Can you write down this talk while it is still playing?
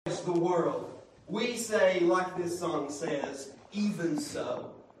the world, we say, like this song says, even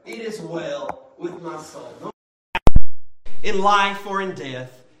so, it is well with my soul. No, in life or in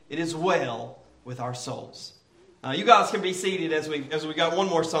death, it is well with our souls. You guys can be seated as we got one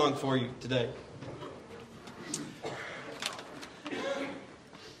more song for you today.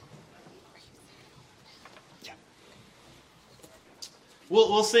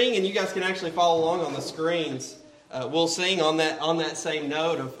 We'll sing, and you guys can actually follow along on the screens. We'll sing on that same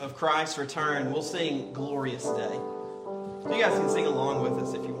note of Christ's return. We'll sing Glorious Day. So you guys can sing along with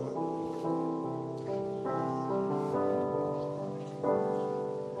us if you want.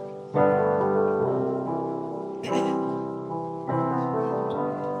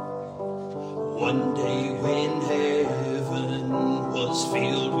 One day when heaven was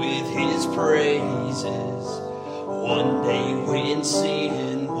filled with His praises, one day when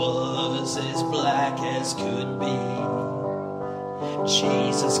sin was as black as could be,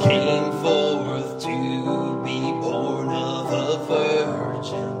 Jesus came forth to be born of a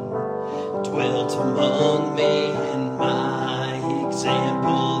virgin, dwelt among men, my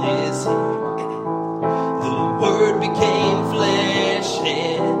example is He. The Word became flesh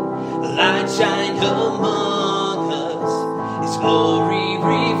and light shined among us, His glory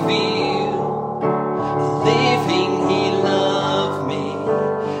revealed. Living, He loved me.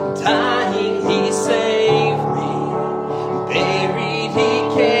 Dying, He saved me. Buried, He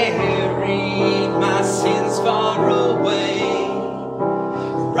carried my sins far away.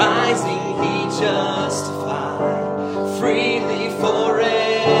 Rising, He justified freely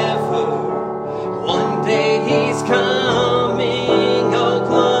forever. One day He's coming. Oh,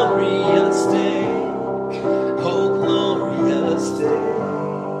 glorious day. Oh, glorious day.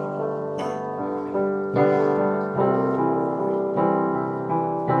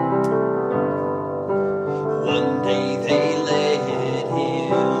 One day they led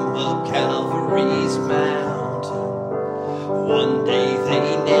Him up Calvary's mountain. One day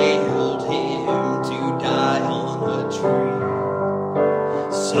they nailed Him to die on a tree.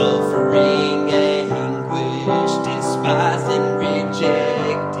 Suffering, anguish, despised and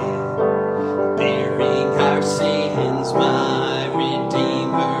rejected, bearing our sins, my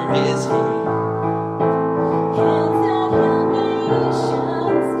Redeemer is He.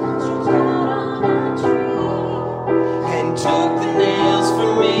 Took the nails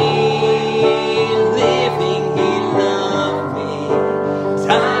from me. Living, He loved me.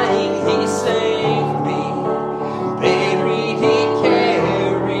 Dying, He saved me. Buried, He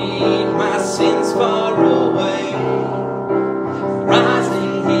carried my sins far away.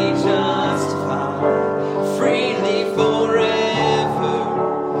 Rising, He justified freely forever.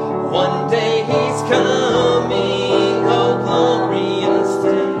 One day He's coming. Oh, glorious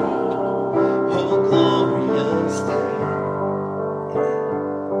day. Oh, glorious day.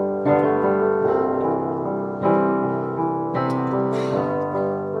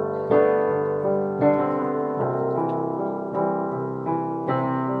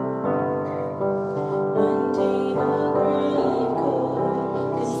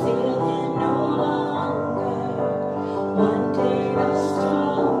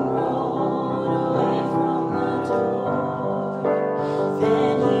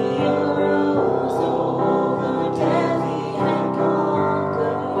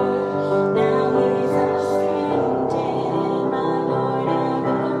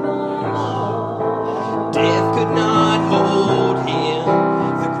 Death could not hold Him,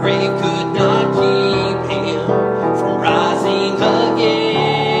 the grave could not keep Him from rising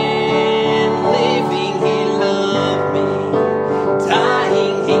again. Living, He loved me.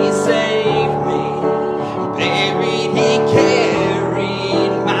 Dying, He saved me. Buried, He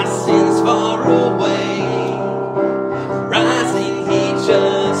carried my sins far away. Rising, He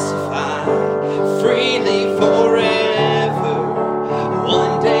justified freely forever.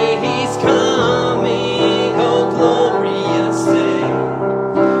 One day He's coming. Oh, glorious day.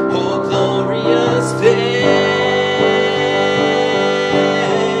 Oh, glorious day.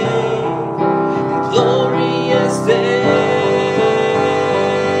 Glorious day.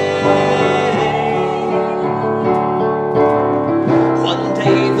 One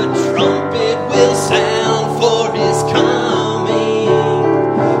day the trumpet will sound for His coming.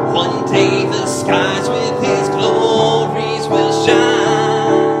 One day the skies with His glories will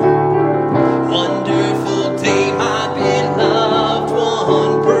shine. Wonderful day, my beloved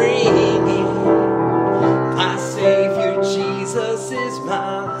one bringing. My Savior Jesus is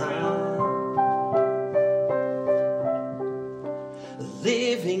mine.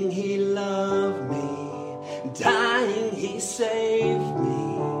 Living, He loved me. Dying, He saved me.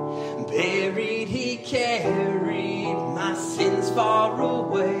 Buried, He carried my sins far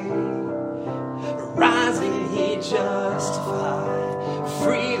away.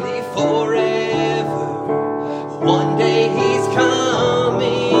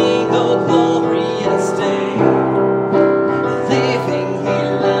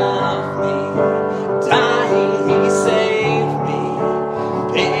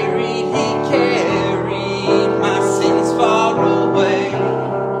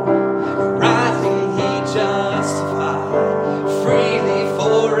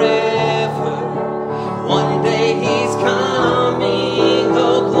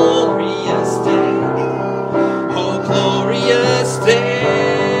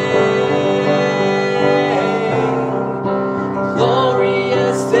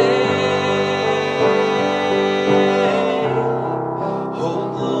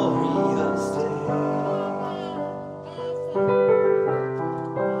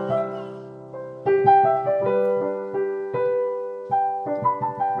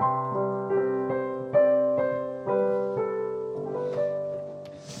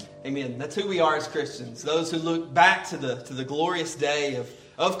 Amen. That's who we are as Christians. Those who look back to the glorious day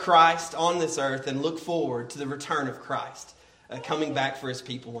of Christ on this earth and look forward to the return of Christ coming back for His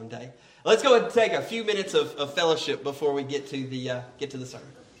people one day. Let's go ahead and take a few minutes of fellowship before we get to the sermon.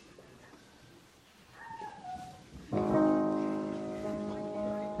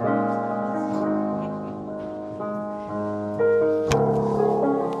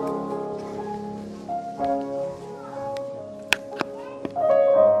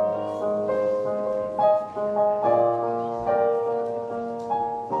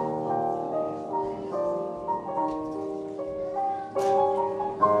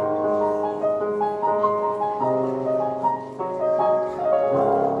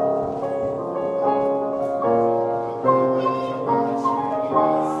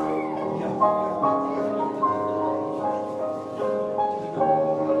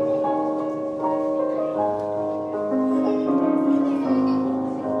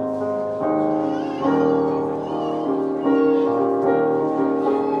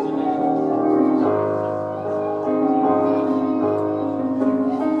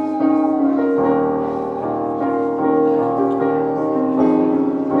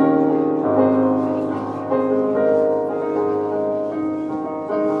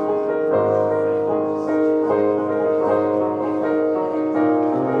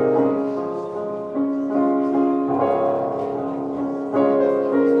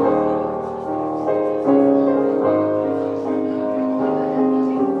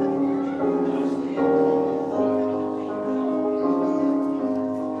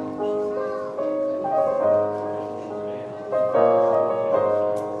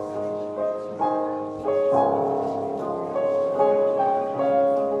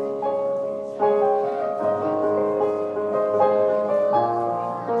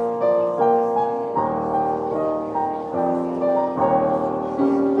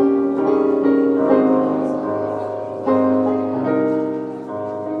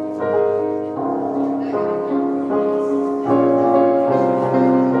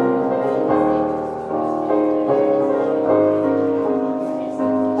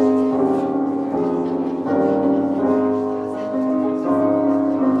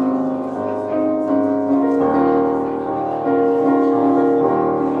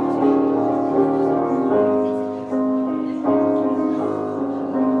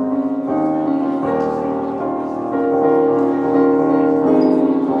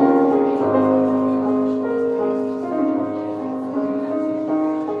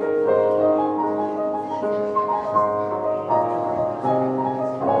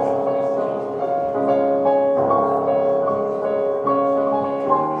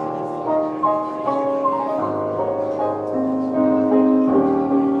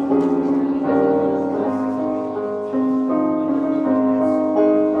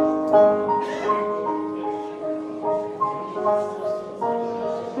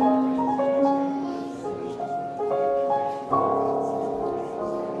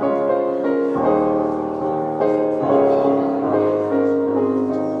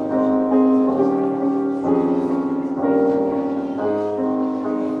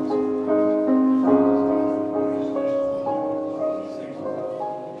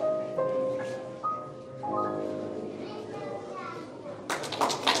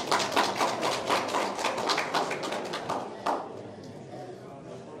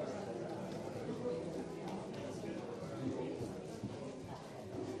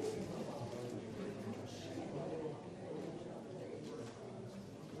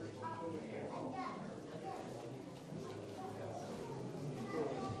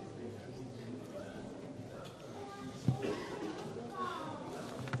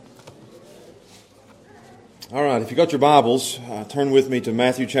 All right, if you got your Bibles, turn with me to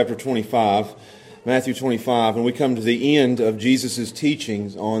Matthew chapter 25. Matthew 25, and we come to the end of Jesus'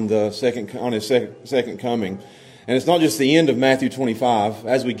 teachings on his second coming. And it's not just the end of Matthew 25.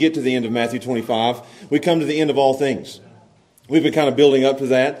 As we get to the end of Matthew 25, we come to the end of all things. We've been kind of building up to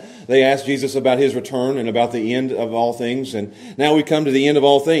that. They asked Jesus about His return and about the end of all things, and now we come to the end of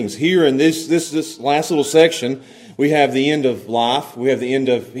all things. Here in this last little section, we have the end of life. We have the end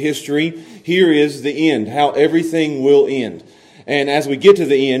of history. Here is the end, how everything will end. And as we get to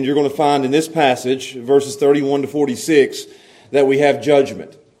the end, you're going to find in this passage, verses 31 to 46, that we have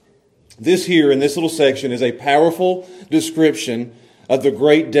judgment. This here in this little section is a powerful description of the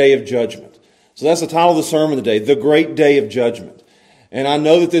great day of judgment. So that's the title of the sermon today, The Great Day of Judgment. And I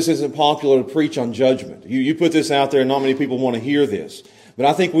know that this isn't popular to preach on judgment. You put this out there and not many people want to hear this. But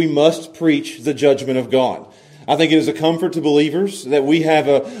I think we must preach the judgment of God. I think it is a comfort to believers that we have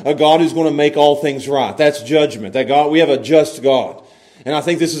a God who's going to make all things right. That's judgment. That God, we have a just God. And I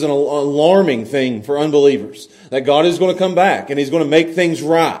think this is an alarming thing for unbelievers, that God is going to come back and He's going to make things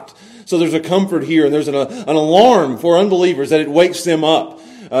right. So there's a comfort here, and there's an alarm for unbelievers that it wakes them up.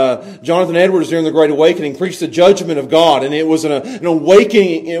 Jonathan Edwards during the Great Awakening preached the judgment of God, and it was an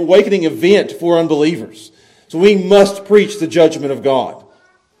awakening event for unbelievers. So we must preach the judgment of God.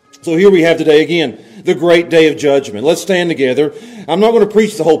 So here we have today again, the great day of judgment. Let's stand together. I'm not going to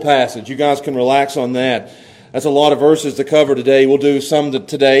preach the whole passage. You guys can relax on that. That's a lot of verses to cover today. We'll do some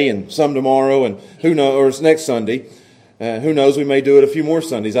today and some tomorrow, and who knows, or it's next Sunday. Who knows, we may do it a few more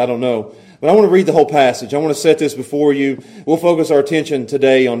Sundays. I don't know. But I want to read the whole passage. I want to set this before you. We'll focus our attention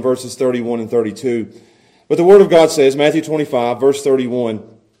today on verses 31 and 32. But the Word of God says, Matthew 25, verse 31,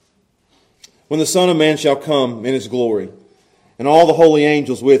 "When the Son of Man shall come in His glory, and all the holy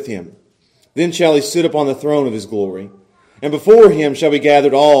angels with Him, then shall He sit upon the throne of His glory, and before Him shall be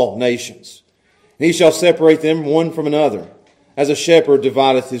gathered all nations. And He shall separate them one from another, as a shepherd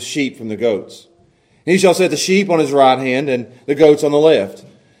divideth his sheep from the goats. And He shall set the sheep on His right hand, and the goats on the left.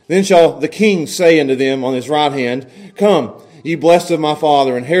 Then shall the King say unto them on His right hand, Come, ye blessed of my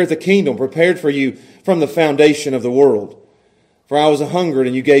Father, inherit the kingdom prepared for you from the foundation of the world. For I was a hungered,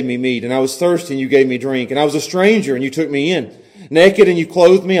 and you gave me meat, and I was thirsty, and you gave me drink, and I was a stranger, and you took me in. Naked, and you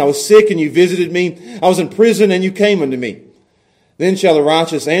clothed me, I was sick, and you visited me, I was in prison, and you came unto me. Then shall the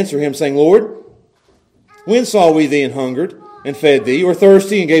righteous answer Him, saying, Lord, when saw we thee an hungered, and fed thee, or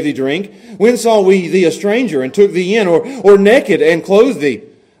thirsty, and gave thee drink? When saw we thee a stranger, and took thee in, or naked, and clothed thee?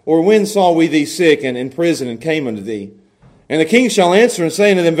 Or when saw we thee sick, and in prison, and came unto thee? And the King shall answer and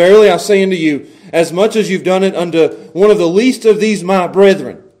say unto them, Verily I say unto you, as much as you've done it unto one of the least of these my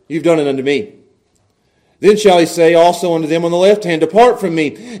brethren, you've done it unto me. Then shall He say also unto them on the left hand, Depart from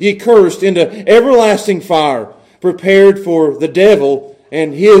me, ye cursed, into everlasting fire, prepared for the devil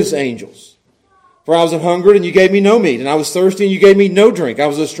and his angels. For I was an hungered, and you gave me no meat, and I was thirsty, and you gave me no drink. I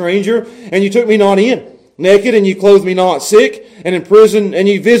was a stranger, and you took me not in. Naked, and you clothed me not. Sick, and in prison, and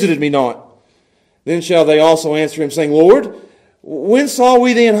you visited me not. Then shall they also answer Him, saying, Lord, when saw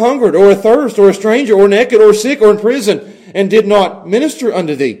we thee an hungered, or athirst, or a stranger, or naked, or sick, or in prison, and did not minister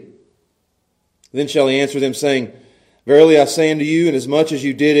unto thee? Then shall He answer them, saying, Verily I say unto you, inasmuch as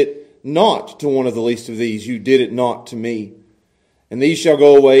you did it not to one of the least of these, you did it not to me. And these shall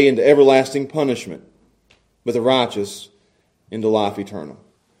go away into everlasting punishment, but the righteous into life eternal."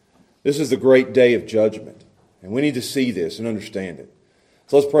 This is the great day of judgment, and we need to see this and understand it.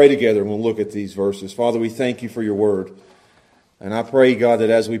 So let's pray together and we'll look at these verses. Father, we thank You for Your word. And I pray, God, that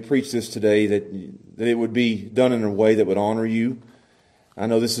as we preach this today, that it would be done in a way that would honor You. I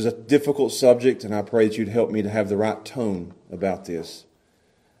know this is a difficult subject, and I pray that You'd help me to have the right tone about this.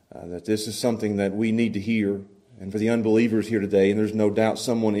 That this is something that we need to hear. And for the unbelievers here today, and there's no doubt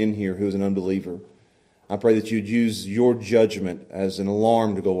someone in here who is an unbeliever, I pray that You'd use Your judgment as an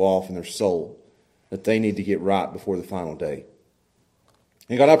alarm to go off in their soul, that they need to get right before the final day.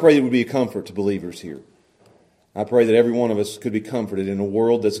 And God, I pray that it would be a comfort to believers here. I pray that every one of us could be comforted in a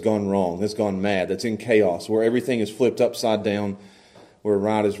world that's gone wrong, that's gone mad, that's in chaos, where everything is flipped upside down, where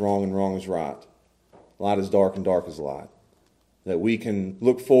right is wrong and wrong is right. Light is dark and dark is light. That we can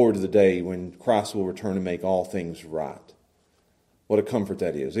look forward to the day when Christ will return and make all things right. What a comfort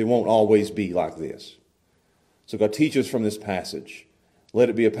that is. It won't always be like this. So God, teach us from this passage. Let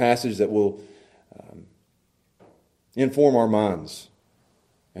it be a passage that will inform our minds,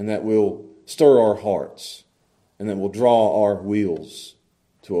 and that will stir our hearts, and that will draw our wheels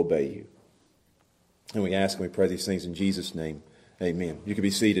to obey You. And we ask and we pray these things in Jesus' name. Amen. You can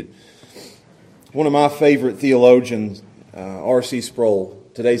be seated. One of my favorite theologians, R.C. Sproul,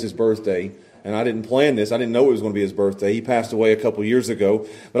 today's his birthday, and I didn't plan this. I didn't know it was going to be his birthday. He passed away a couple years ago,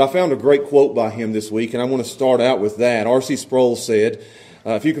 but I found a great quote by him this week, and I want to start out with that. R.C. Sproul said,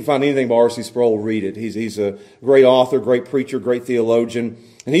 if you can find anything by R.C. Sproul, read it. He's a great author, great preacher, great theologian,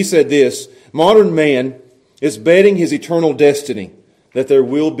 and he said this: modern man is betting his eternal destiny that there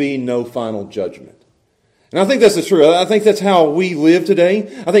will be no final judgment. And I think that's the truth. I think that's how we live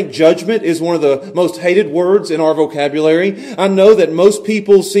today. I think judgment is one of the most hated words in our vocabulary. I know that most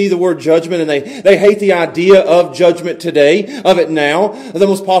people see the word judgment and they hate the idea of judgment today, of it now. The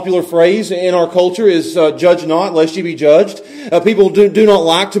most popular phrase in our culture is judge not lest you be judged. People do not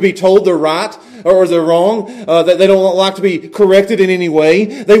like to be told they're right or they're wrong. That they don't like to be corrected in any way.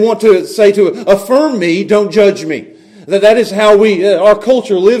 They want to say to affirm me, don't judge me. That is how our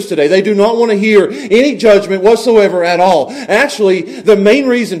culture lives today. They do not want to hear any judgment whatsoever at all. Actually, the main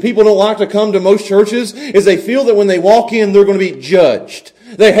reason people don't like to come to most churches is they feel that when they walk in, they're going to be judged.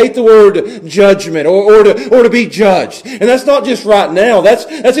 They hate the word judgment or to be judged. And that's not just right now.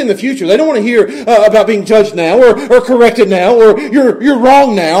 That's in the future. They don't want to hear about being judged now or corrected now or you're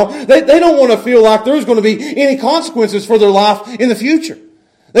wrong now. They don't want to feel like there's going to be any consequences for their life in the future.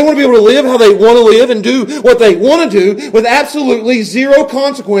 They want to be able to live how they want to live and do what they want to do with absolutely zero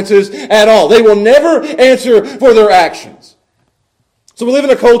consequences at all. They will never answer for their actions. So we live in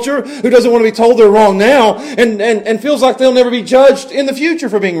a culture who doesn't want to be told they're wrong now and feels like they'll never be judged in the future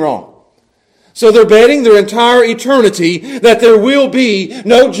for being wrong. So they're betting their entire eternity that there will be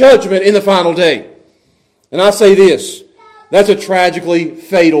no judgment in the final day. And I say this, that's a tragically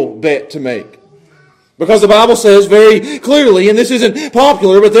fatal bet to make. Because the Bible says very clearly, and this isn't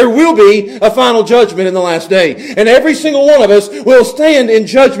popular, but there will be a final judgment in the last day. And every single one of us will stand in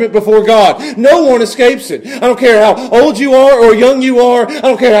judgment before God. No one escapes it. I don't care how old you are or young you are. I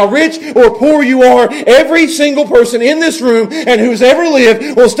don't care how rich or poor you are. Every single person in this room and who's ever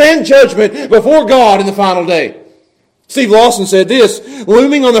lived will stand judgment before God in the final day. Steve Lawson said this,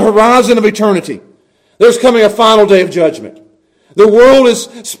 looming on the horizon of eternity, there's coming a final day of judgment. The world is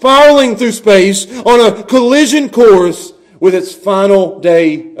spiraling through space on a collision course with its final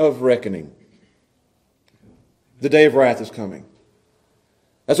day of reckoning. The day of wrath is coming.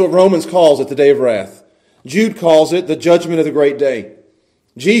 That's what Romans calls it, the day of wrath. Jude calls it the judgment of the great day.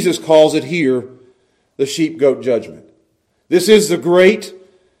 Jesus calls it here the sheep-goat judgment. This is the great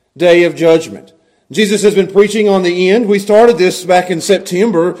day of judgment. Jesus has been preaching on the end. We started this back in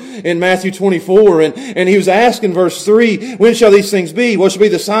September in Matthew 24, and he was asked in verse 3, when shall these things be? What shall be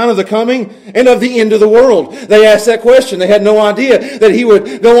the sign of the coming and of the end of the world? They asked that question. They had no idea that he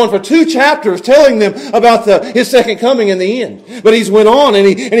would go on for 2 chapters telling them about his second coming and the end. But he's went on and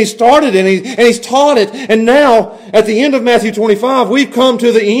he started and he's taught it. And now, at the end of Matthew 25, we've come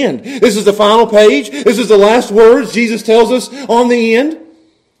to the end. This is the final page. This is the last words Jesus tells us on the end.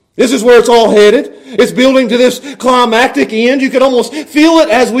 This is where it's all headed. It's building to this climactic end. You can almost feel it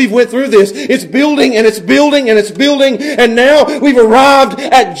as we've went through this. It's building and it's building and it's building. And now we've arrived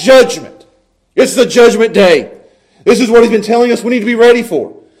at judgment. It's the judgment day. This is what he's been telling us we need to be ready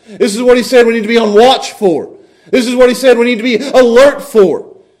for. This is what he said we need to be on watch for. This is what he said we need to be alert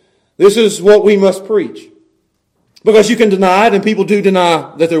for. This is what we must preach. Because you can deny it, and people do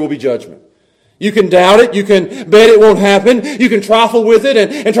deny that there will be judgment. You can doubt it. You can bet it won't happen. You can trifle with it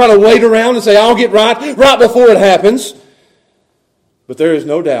and try to wait around and say, I'll get right before it happens. But there is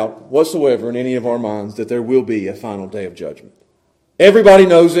no doubt whatsoever in any of our minds that there will be a final day of judgment. Everybody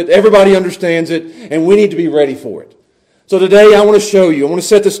knows it. Everybody understands it. And we need to be ready for it. So today I want to show you. I want to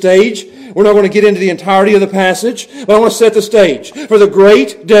set the stage. We're not going to get into the entirety of the passage, but I want to set the stage for the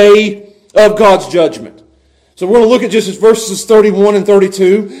great day of God's judgment. So we're going to look at just verses 31 and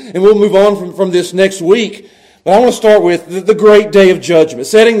 32, and we'll move on from this next week. But I want to start with the great day of judgment,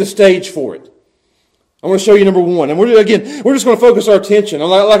 setting the stage for it. I want to show you number 1. And we're just going to focus our attention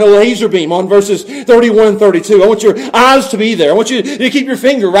like a laser beam on verses 31 and 32. I want your eyes to be there. I want you to keep your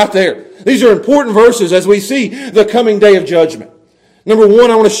finger right there. These are important verses as we see the coming day of judgment. Number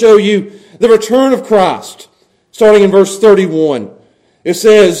 1, I want to show you the return of Christ. Starting in verse 31. It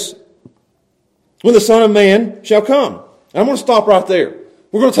says, when the Son of Man shall come. And I'm going to stop right there.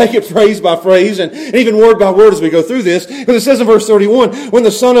 We're going to take it phrase by phrase and even word by word as we go through this. Because it says in verse 31, when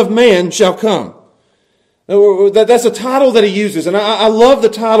the Son of Man shall come. That's a title that he uses. And I love the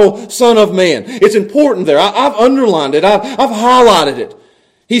title Son of Man. It's important there. I've underlined it. I've highlighted it.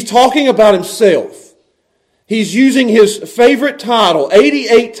 He's talking about himself. He's using his favorite title.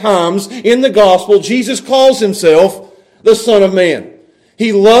 88 times in the gospel, Jesus calls himself the Son of Man.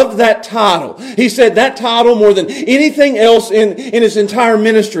 He loved that title. He said that title more than anything else in his entire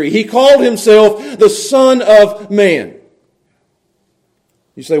ministry. He called himself the Son of Man.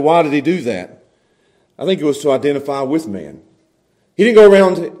 You say, why did he do that? I think it was to identify with man. He didn't go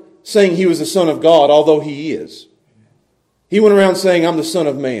around saying he was the Son of God, although he is. He went around saying, I'm the Son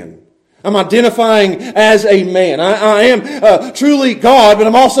of Man. I'm identifying as a man. I am truly God, but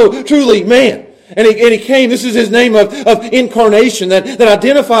I'm also truly man. And he came, this is his name of incarnation that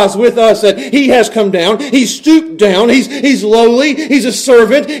identifies with us that he has come down. He's stooped down. He's lowly. He's a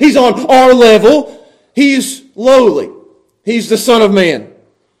servant. He's on our level. He's lowly. He's the Son of Man.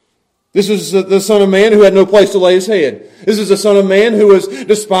 This is the Son of Man who had no place to lay his head. This is the Son of Man who was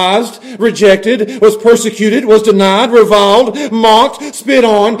despised, rejected, was persecuted, was denied, reviled, mocked, spit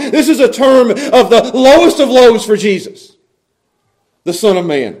on. This is a term of the lowest of lows for Jesus. The Son of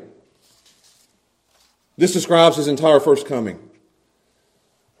Man. This describes his entire first coming.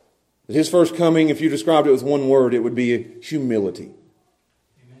 His first coming, if you described it with one word, it would be humility.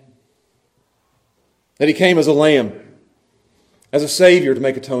 Amen. That he came as a lamb. as a Savior to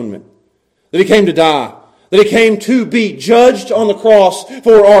make atonement. That He came to die. That He came to be judged on the cross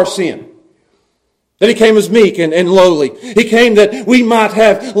for our sin. That He came as meek and lowly. He came that we might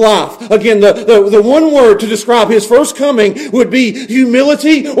have life. Again, the one word to describe His first coming would be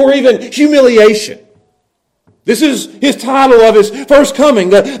humility or even humiliation. This is His title of His first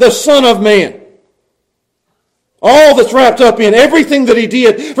coming, the Son of Man. All that's wrapped up in everything that He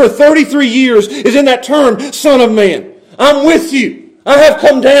did for 33 years is in that term, Son of Man. I'm with you. I have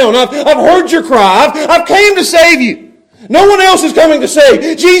come down. I've heard your cry. I've came to save you. No one else is coming to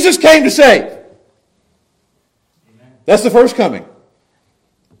save. Jesus came to save. That's the first coming.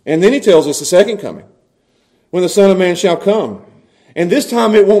 And then He tells us the second coming, when the Son of Man shall come. And this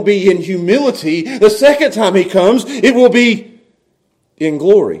time it won't be in humility. The second time He comes, it will be in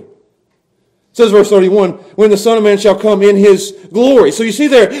glory. It says verse 31, when the Son of Man shall come in His glory. So you see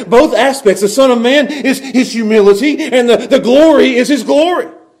there, both aspects. The Son of Man is His humility, and the glory is His glory.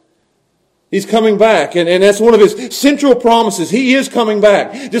 He's coming back, and that's one of His central promises. He is coming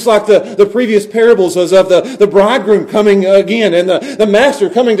back. Just like the previous parables was of the bridegroom coming again, and the master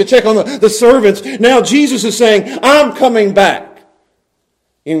coming to check on the servants. Now Jesus is saying, I'm coming back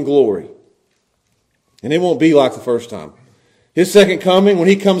in glory. And it won't be like the first time. His second coming, when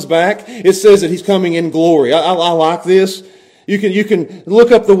He comes back, it says that He's coming in glory. I like this. You can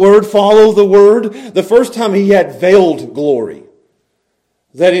look up the word, follow the word. The first time He had veiled glory.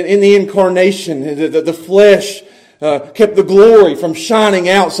 That in the incarnation, the flesh kept the glory from shining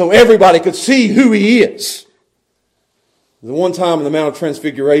out so everybody could see who He is. The one time in the Mount of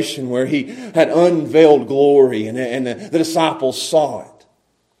Transfiguration where He had unveiled glory and the disciples saw it.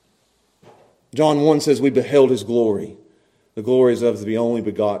 John 1 says, we beheld His glory. The glory is of the only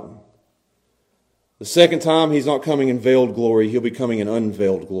begotten. The second time, He's not coming in veiled glory. He'll be coming in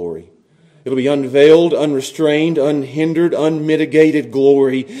unveiled glory. It'll be unveiled, unrestrained, unhindered, unmitigated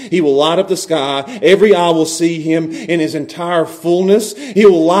glory. He will light up the sky. Every eye will see Him in His entire fullness. He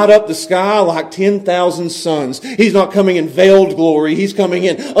will light up the sky like 10,000 suns. He's not coming in veiled glory. He's coming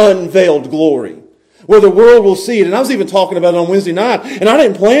in unveiled glory, where the world will see it. And I was even talking about it on Wednesday night, and I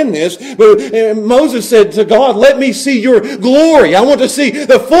didn't plan this, but Moses said to God, let me see your glory. I want to see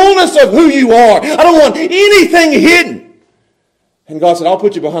the fullness of who you are. I don't want anything hidden. And God said, I'll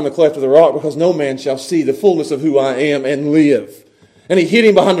put you behind the cleft of the rock, because no man shall see the fullness of who I am and live. And He hid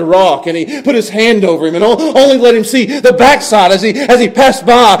Him behind the rock, and He put His hand over him, and only let him see the backside as he passed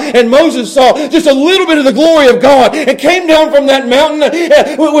by. And Moses saw just a little bit of the glory of God, and came down from that mountain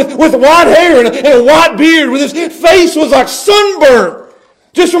with white hair and a white beard, with His face was like sunburn,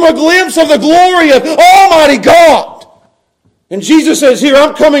 just from a glimpse of the glory of Almighty God. And Jesus says here,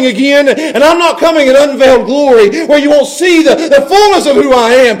 I'm coming again, and I'm not coming in unveiled glory where you won't see the fullness of who I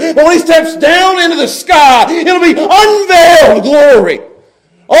am. But when He steps down into the sky, it'll be unveiled glory.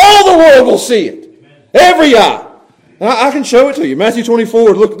 All the world will see it. Every eye. And I can show it to you. Matthew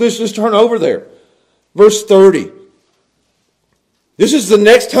 24, look, just turn over there. Verse 30. This is the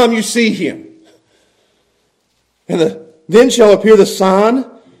next time you see Him. And then shall appear the sign,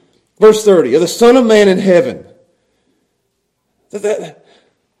 verse 30, of the Son of Man in heaven. I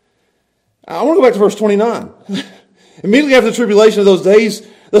want to go back to verse 29. Immediately after the tribulation of those days,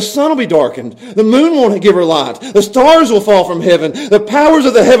 the sun will be darkened. The moon won't give her light. The stars will fall from heaven. The powers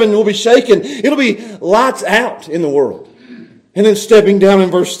of the heaven will be shaken. It'll be lights out in the world. And then stepping down in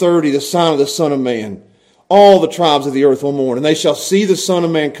verse 30, the sign of the Son of Man. All the tribes of the earth will mourn. And they shall see the Son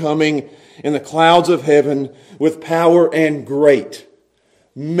of Man coming in the clouds of heaven with power and great,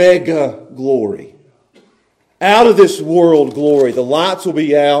 mega glory. Out of this world glory. The lights will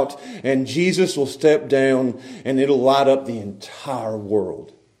be out, and Jesus will step down, and it'll light up the entire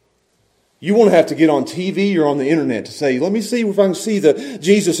world. You won't have to get on TV or on the internet to say, let me see if I can see the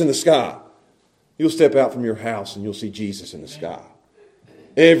Jesus in the sky. You'll step out from your house and you'll see Jesus in the sky.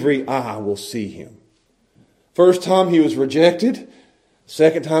 Every eye will see Him. First time He was rejected.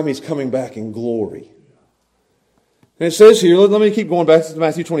 Second time He's coming back in glory. And it says here, let me keep going back to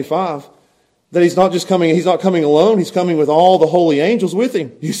Matthew 25. That He's not coming alone. He's coming with all the holy angels with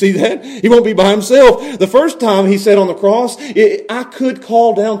Him. You see that? He won't be by Himself. The first time He said on the cross, I could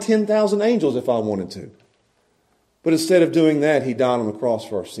call down 10,000 angels if I wanted to. But instead of doing that, He died on the cross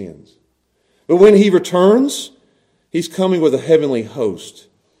for our sins. But when He returns, He's coming with a heavenly host.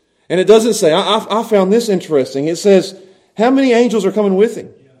 And it doesn't say, I found this interesting. It says, how many angels are coming with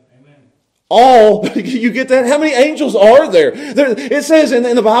Him? All, you get that? How many angels are there? It says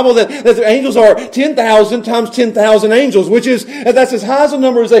in the Bible that the angels are 10,000 times 10,000 angels, that's as high as a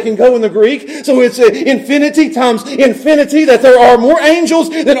number as they can go in the Greek. So it's infinity times infinity, that there are more angels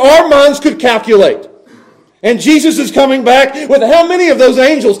than our minds could calculate. And Jesus is coming back with how many of those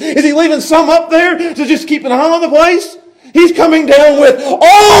angels? Is he leaving some up there to just keep an eye on the place? He's coming down with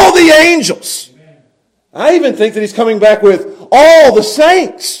all the angels. I even think that he's coming back with all the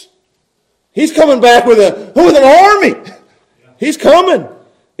saints. He's coming back with an army. He's coming.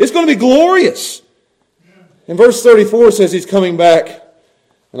 It's going to be glorious. And verse 34 says he's coming back.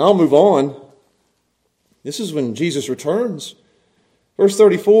 And I'll move on. This is when Jesus returns. Verse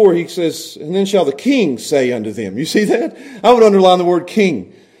 34, he says, and then shall the king say unto them. You see that? I would underline the word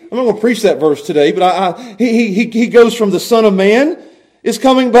king. I'm not going to preach that verse today, but he goes from the Son of Man is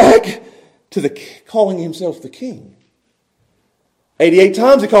coming back to calling himself the king. 88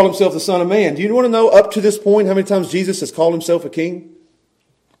 times he called himself the Son of Man. Do you want to know up to this point how many times Jesus has called himself a king?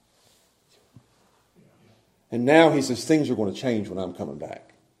 And now he says things are going to change when I'm coming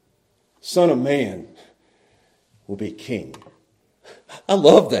back. Son of Man will be king. I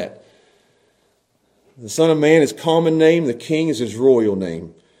love that. The Son of Man is common name. The king is his royal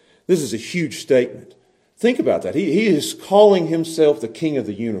name. This is a huge statement. Think about that. He is calling himself the king of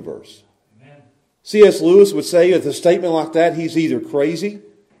the universe. Amen. C.S. Lewis would say with a statement like that, he's either crazy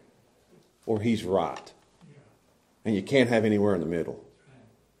or he's right. And you can't have anywhere in the middle.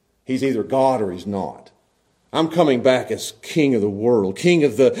 He's either God or he's not. I'm coming back as king of the world, king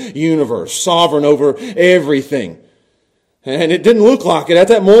of the universe, sovereign over everything. And it didn't look like it. At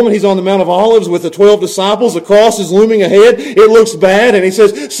that moment, he's on the Mount of Olives with the 12 disciples. The cross is looming ahead. It looks bad. And he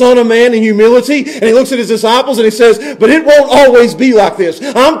says, Son of Man in humility. And he looks at his disciples and he says, but it won't always be like this.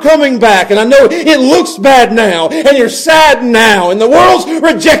 I'm coming back. And I know it looks bad now. And you're sad now. And the world's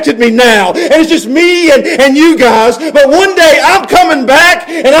rejected me now. And it's just me and you guys. But one day I'm coming back.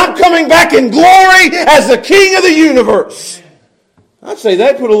 And I'm coming back in glory as the King of the universe. I'd say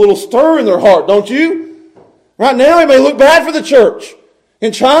that put a little stir in their heart, don't you? Right now, it may look bad for the church.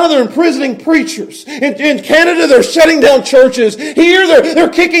 In China, they're imprisoning preachers. In Canada, they're shutting down churches. Here, they're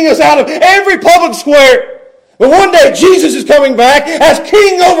kicking us out of every public square. But one day, Jesus is coming back as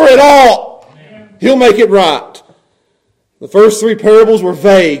king over it all. Amen. He'll make it right. The first three parables were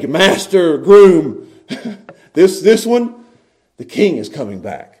vague. Master, groom. This one, the king is coming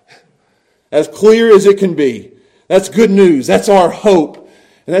back. As clear as it can be. That's good news. That's our hope.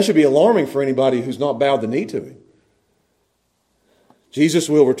 And that should be alarming for anybody who's not bowed the knee to him. Jesus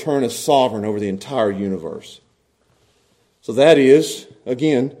will return as sovereign over the entire universe. So that is,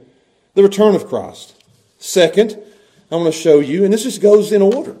 again, the return of Christ. Second, I want to show you, and this just goes in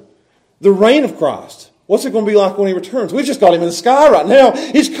order, the reign of Christ. What's it going to be like when he returns? We've just got him in the sky right now.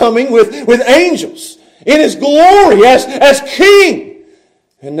 He's coming with angels in his glory as king.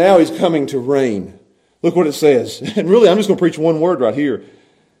 And now he's coming to reign. Look what it says. And really, I'm just going to preach one word right here.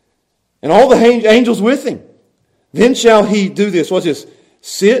 And all the angels with him. Then shall he do this. What's this?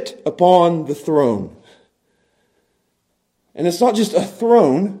 Sit upon the throne. And it's not just a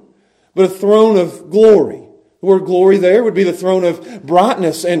throne, but a throne of glory. The word glory there would be the throne of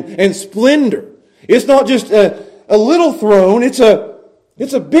brightness and splendor. It's not just a little throne, it's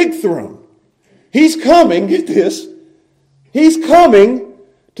a big throne. He's coming, get this, he's coming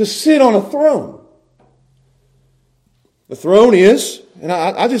to sit on a throne. The throne is, and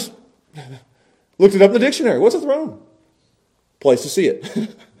I just looked it up in the dictionary. What's a throne? Place to sit.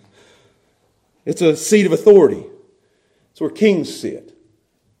 It's a seat of authority. It's where kings sit.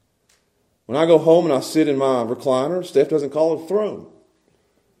 When I go home and I sit in my recliner, Steph doesn't call it a throne.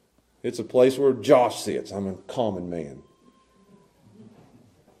 It's a place where Josh sits. I'm a common man.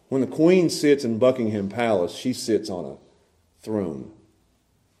 When the Queen sits in Buckingham Palace, she sits on a throne.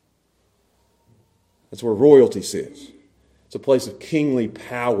 That's where royalty sits. It's a place of kingly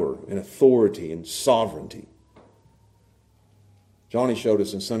power and authority and sovereignty. Johnny showed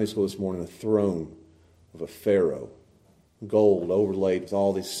us in Sunday school this morning a throne of a pharaoh, gold overlaid with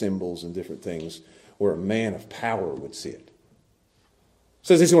all these symbols and different things, where a man of power would sit. It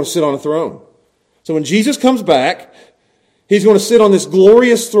says he's going to sit on a throne. So when Jesus comes back, he's going to sit on this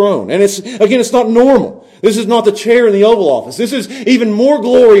glorious throne. And it's not normal. This is not the chair in the Oval Office. This is even more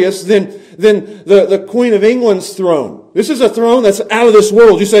glorious than the Queen of England's throne. This is a throne that's out of this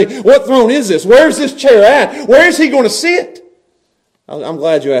world. You say, what throne is this? Where's this chair at? Where is he going to sit? I'm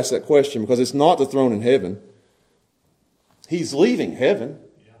glad you asked that question, because it's not the throne in heaven. He's leaving heaven.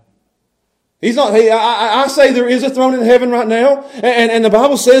 He's not. I say there is a throne in heaven right now, and the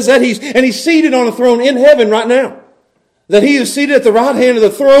Bible says that he's seated on a throne in heaven right now. That he is seated at the right hand of the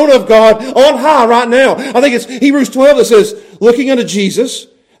throne of God on high right now. I think it's Hebrews 12 that says, looking unto Jesus,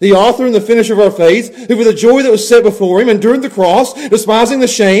 the author and the finisher of our faith, who for the joy that was set before him endured the cross, despising the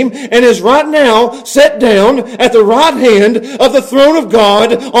shame, and is right now set down at the right hand of the throne of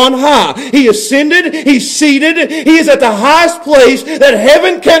God on high. He ascended, he's seated, he is at the highest place that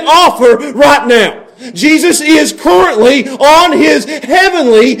heaven can offer right now. Jesus is currently on his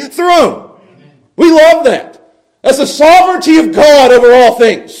heavenly throne. We love that. That's the sovereignty of God over all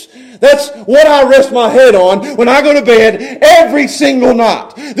things. That's what I rest my head on when I go to bed every single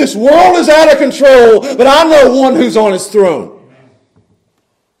night. This world is out of control, but I know one who's on his throne.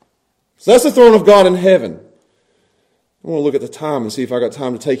 So that's the throne of God in heaven. I want to look at the time and see if I got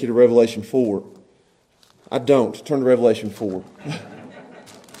time to take you to Revelation 4. I don't. Turn to Revelation 4.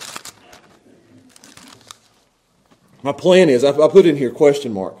 My plan is, I put in here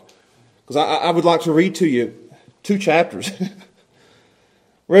question mark, because I would like to read to you 2 chapters.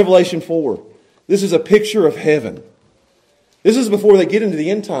 Revelation 4. This is a picture of heaven. This is before they get into the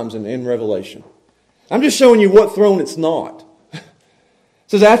end times in Revelation. I'm just showing you what throne it's not. It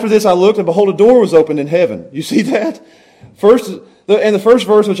says, after this I looked, and behold, a door was opened in heaven. You see that? And the first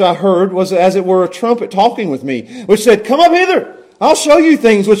verse which I heard was as it were a trumpet talking with me, which said, come up hither, I'll show you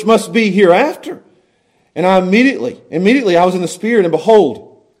things which must be hereafter. And I immediately I was in the Spirit, and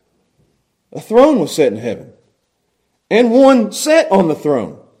behold, a throne was set in heaven, and one sat on the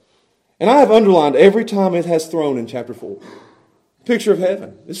throne. And I have underlined every time it has throne in chapter 4. Picture of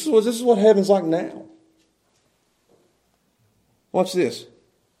heaven. This is what heaven's like now. Watch this.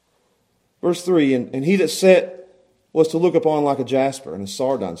 Verse 3, and he that sat was to look upon like a jasper and a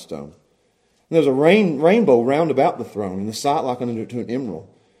sardine stone. And there was a rainbow round about the throne, and the sight like unto an emerald.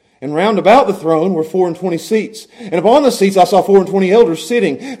 And round about the throne were 24 seats. And upon the seats I saw 24 elders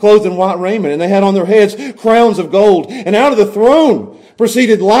sitting, clothed in white raiment. And they had on their heads crowns of gold. And out of the throne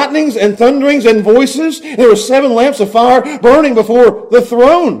proceeded lightnings and thunderings and voices. And there were 7 lamps of fire burning before the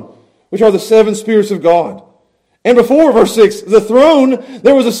throne, which are the 7 spirits of God. And before, verse 6, the throne,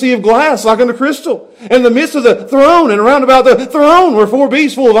 there was a sea of glass like unto crystal. And in the midst of the throne and around about the throne were 4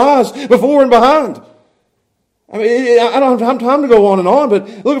 beasts full of eyes before and behind. I mean, I don't have time to go on and on, but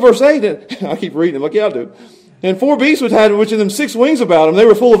look at verse 8. I keep reading it like y'all do. And 4 beasts which had which of them 6 wings about them. They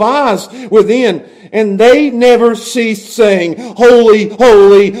were full of eyes within. And they never ceased saying, Holy,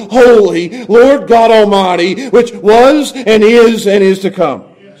 holy, holy, Lord God Almighty, which was and is to come.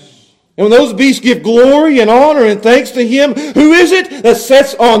 And when those beasts give glory and honor and thanks to Him, who is it that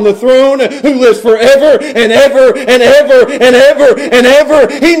sits on the throne, who lives forever and ever and ever and ever and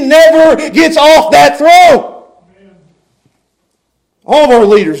ever? He never gets off that throne. All of our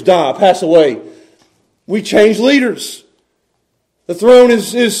leaders die, pass away. We change leaders. The throne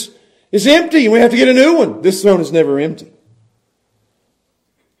is empty and we have to get a new one. This throne is never empty.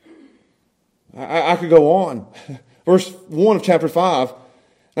 I could go on. Verse 1 of chapter 5.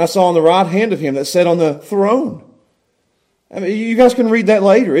 And I saw on the right hand of Him that sat on the throne. I mean, you guys can read that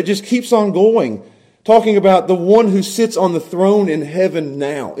later. It just keeps on going. Talking about the one who sits on the throne in heaven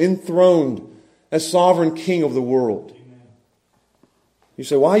now. Enthroned as sovereign king of the world. You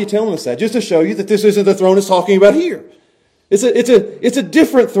say, why are you telling us that? Just to show you that this isn't the throne it's talking about here. It's a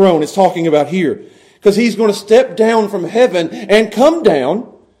different throne it's talking about here. Because He's going to step down from heaven and come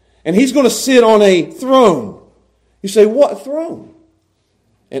down. And He's going to sit on a throne. You say, what throne?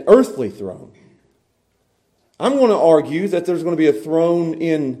 An earthly throne. I'm going to argue that there's going to be a throne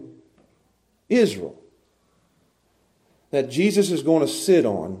in Israel that Jesus is going to sit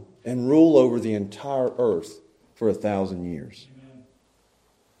on and rule over the entire earth for 1,000 years.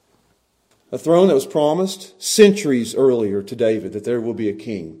 A throne that was promised centuries earlier to David that there will be a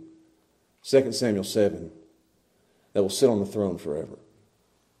king. 2 Samuel 7. That will sit on the throne forever.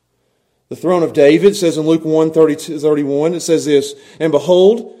 The throne of David says in Luke 1:31, it says this, and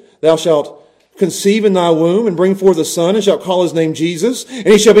behold, thou shalt conceive in thy womb and bring forth a son and shalt call his name Jesus, and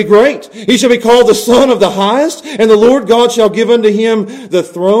he shall be great. He shall be called the Son of the Highest, and the Lord God shall give unto him the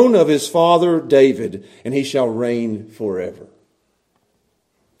throne of his father David, and he shall reign forever.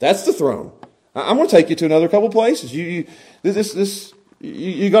 That's the throne. I'm going to take you to another couple places. You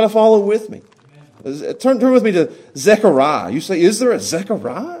got to follow with me. Turn with me to Zechariah. You say, is there a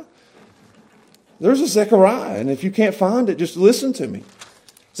Zechariah? There's a Zechariah, and if you can't find it, just listen to me.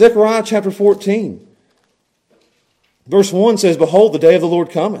 Zechariah chapter 14. Verse 1 says, behold, the day of the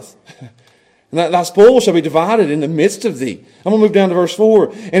Lord cometh, and thy spoil shall be divided in the midst of thee. I'm going to move down to verse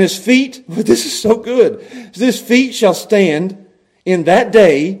 4. And his feet, this is so good, his feet shall stand in that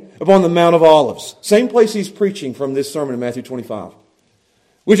day upon the Mount of Olives. Same place he's preaching from this sermon in Matthew 25.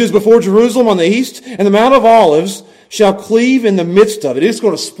 Which is before Jerusalem on the east, and the Mount of Olives shall cleave in the midst of it. It's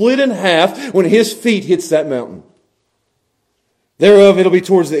going to split in half when his feet hits that mountain. Thereof it'll be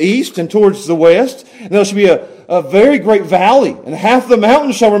towards the east and towards the west, and there shall be a very great valley, and half the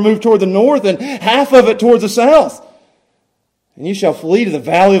mountain shall remove toward the north, and half of it towards the south. And you shall flee to the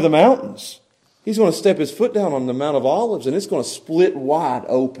valley of the mountains. He's going to step his foot down on the Mount of Olives, and it's going to split wide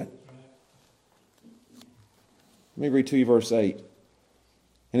open. Let me read to you verse 8.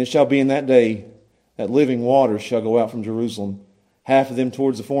 And it shall be in that day that living waters shall go out from Jerusalem, half of them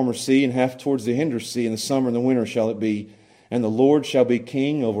towards the former sea, and half towards the hinder sea. In the summer and the winter shall it be. And the Lord shall be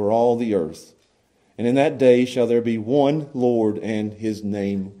king over all the earth. And in that day shall there be one Lord, and his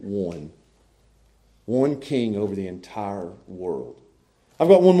name one. One king over the entire world. I've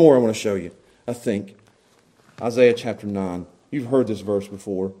got one more I want to show you, I think. Isaiah chapter 9. You've heard this verse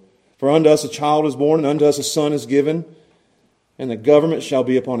before. For unto us a child is born, and unto us a son is given, and the government shall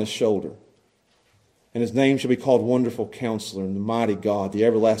be upon his shoulder. And his name shall be called Wonderful Counselor, and the Mighty God, the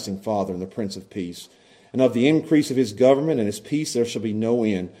Everlasting Father, and the Prince of Peace. And of the increase of his government and his peace there shall be no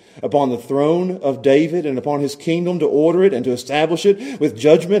end. Upon the throne of David and upon his kingdom, to order it and to establish it with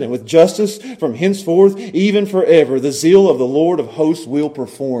judgment and with justice from henceforth, even forever. The zeal of the Lord of hosts will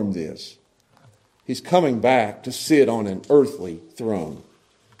perform this. He's coming back to sit on an earthly throne.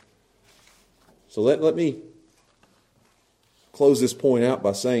 So let me close this point out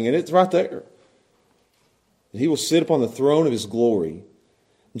by saying, and it's right there, he will sit upon the throne of his glory.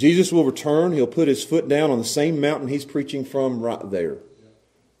 Jesus will return. He'll put his foot down on the same mountain he's preaching from right there.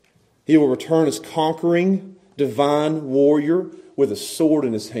 He will return as conquering, divine warrior with a sword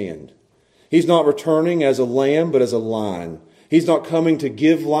in his hand. He's not returning as a lamb, but as a lion. He's not coming to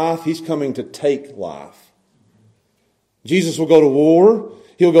give life. He's coming to take life. Jesus will go to war.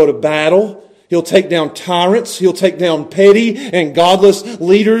 He'll go to battle. He'll take down tyrants. He'll take down petty and godless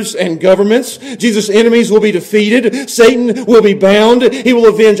leaders and governments. Jesus' enemies will be defeated. Satan will be bound. He will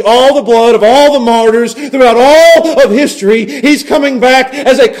avenge all the blood of all the martyrs throughout all of history. He's coming back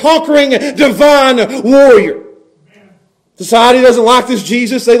as a conquering divine warrior. Society doesn't like this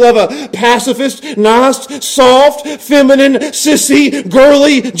Jesus. They love a pacifist, nice, soft, feminine, sissy,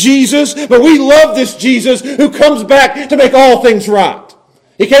 girly Jesus. But we love this Jesus who comes back to make all things right.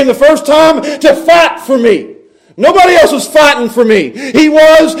 He came the first time to fight for me. Nobody else was fighting for me. He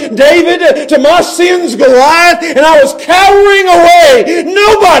was David to my sins Goliath, and I was cowering away.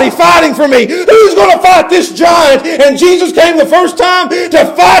 Nobody fighting for me. Who's going to fight this giant? And Jesus came the first time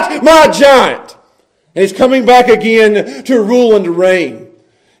to fight my giant. And he's coming back again to rule and to reign.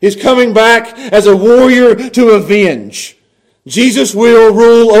 He's coming back as a warrior to avenge. Jesus will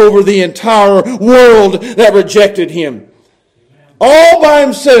rule over the entire world that rejected him. All by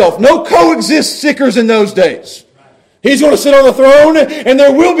himself. No coexist stickers in those days. He's going to sit on the throne, and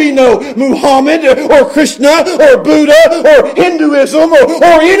there will be no Muhammad or Krishna or Buddha or Hinduism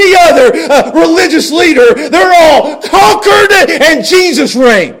or any other religious leader. They're all conquered, and Jesus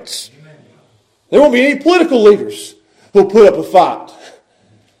reigns. There won't be any political leaders who'll put up a fight.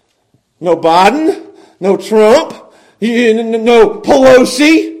 No Biden, no Trump, no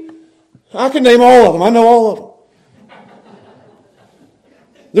Pelosi. I can name all of them. I know all of them.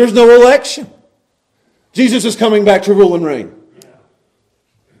 There's no election. Jesus is coming back to rule and reign.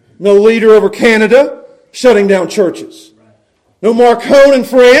 No leader over Canada shutting down churches. No Macron in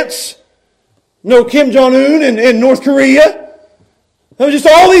France. No Kim Jong-un in North Korea. Just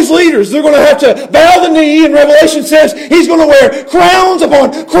all these leaders, they're going to have to bow the knee, and Revelation says he's going to wear crowns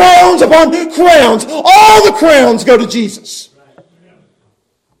upon crowns upon crowns. All the crowns go to Jesus.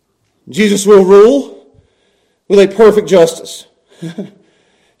 Jesus will rule with a perfect justice.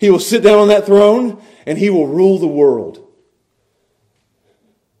 He will sit down on that throne, and he will rule the world.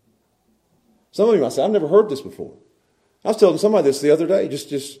 Some of you might say, I've never heard this before. I was telling somebody this the other day,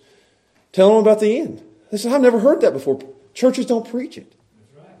 just telling them about the end. They said, I've never heard that before. Churches don't preach it.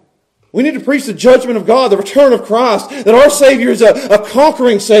 We need to preach the judgment of God, the return of Christ, that our Savior is a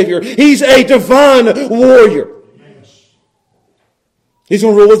conquering Savior. He's a divine warrior. He's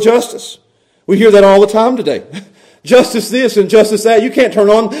going to rule with justice. We hear that all the time today. Justice this and justice that. You can't turn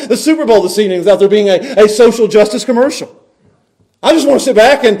on the Super Bowl this evening without there being a social justice commercial. I just want to sit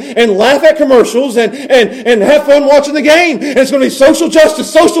back and laugh at commercials and have fun watching the game. And it's going to be social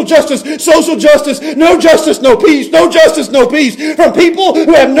justice, social justice, social justice, no justice, no peace, no justice, no peace, from people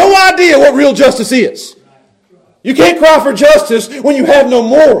who have no idea what real justice is. You can't cry for justice when you have no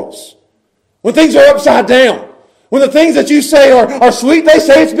morals. When things are upside down. When the things that you say are sweet, they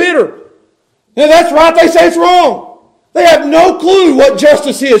say it's bitter. And that's right, they say it's wrong. They have no clue what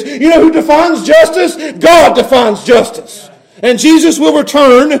justice is. You know who defines justice? God defines justice. And Jesus will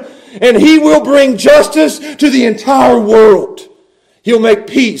return, and he will bring justice to the entire world. He'll make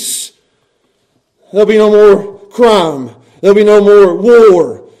peace. There'll be no more crime, There'll be no more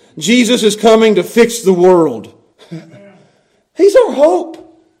war. Jesus is coming to fix the world. He's our hope.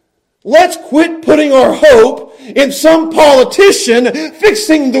 Let's quit putting our hope in some politician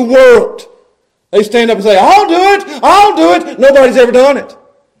fixing the world. They stand up and say, I'll do it, I'll do it. Nobody's ever done it.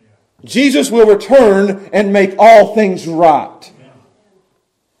 Jesus will return and make all things right.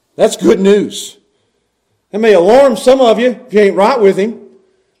 That's good news. It may alarm some of you if you ain't right with Him.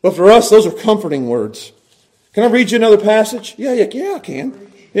 But for us, those are comforting words. Can I read you another passage? Yeah, I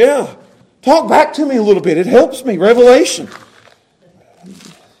can. Yeah. Talk back to me a little bit. It helps me. Revelation.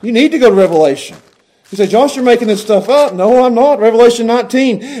 You need to go to Revelation. You say, Josh, you're making this stuff up. No, I'm not. Revelation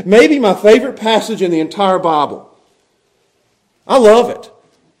 19. Maybe my favorite passage in the entire Bible. I love it.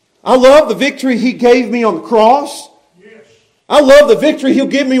 I love the victory He gave me on the cross. Yes. I love the victory He'll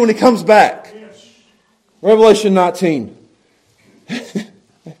give me when He comes back. Yes. Revelation 19.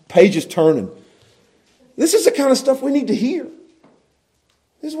 Pages turning. This is the kind of stuff we need to hear.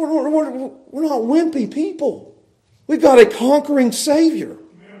 We're not wimpy people. We've got a conquering Savior.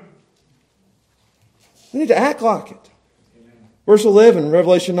 We need to act like it. Verse 11,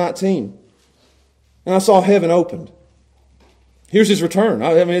 Revelation 19. And I saw heaven opened. Here's His return.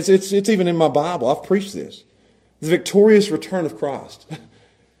 I mean, it's even in my Bible. I've preached this. The victorious return of Christ.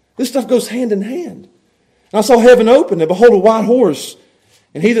 This stuff goes hand in hand. And I saw heaven opened, and behold, a white horse.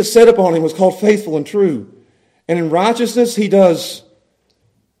 And He that sat upon him was called Faithful and True. And in righteousness He does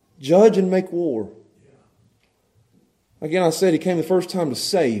judge and make war. Again, I said He came the first time to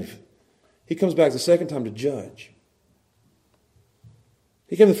save. He comes back the second time to judge.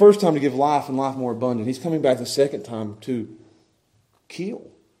 He came the first time to give life and life more abundant. He's coming back the second time to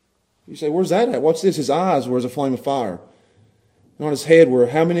kill. You say, where's that at? What's this? His eyes were as a flame of fire. And on His head were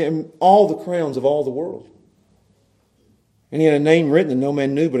all the crowns of all the world. And He had a name written that no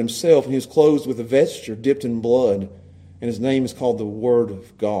man knew but Himself. And He was clothed with a vesture dipped in blood. And His name is called the Word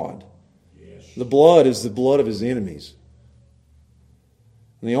of God. Yes. The blood is the blood of His enemies.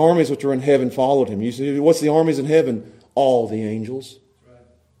 And the armies which were in heaven followed Him. You say, what's the armies in heaven? All the angels. Right.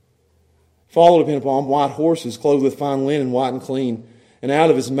 Followed Him upon white horses, clothed with fine linen, white and clean. And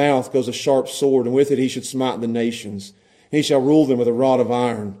out of His mouth goes a sharp sword, and with it He should smite the nations. And He shall rule them with a rod of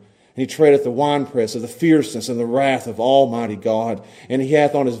iron. And He treadeth the winepress of the fierceness and the wrath of Almighty God. And He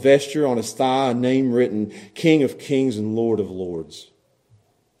hath on His vesture, on His thigh, a name written, King of kings and Lord of lords.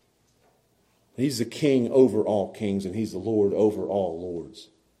 He's the King over all kings, and He's the Lord over all lords.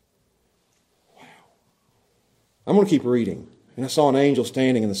 Wow. I'm going to keep reading. And I saw an angel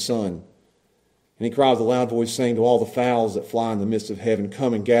standing in the sun. And he cried with a loud voice, saying to all the fowls that fly in the midst of heaven,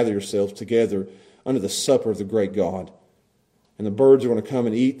 come and gather yourselves together unto the supper of the great God. And the birds are going to come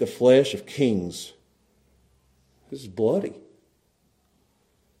and eat the flesh of kings. This is bloody.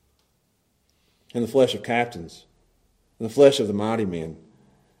 And the flesh of captains, and the flesh of the mighty men,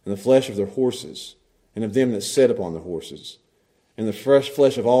 and the flesh of their horses, and of them that sit upon the horses, and the fresh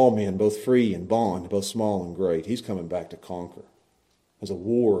flesh of all men, both free and bond, both small and great. He's coming back to conquer as a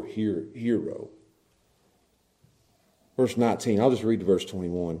war hero. Verse 19, I'll just read to verse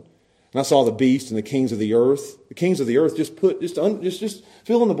 21. And I saw the beast and the kings of the earth. The kings of the earth, just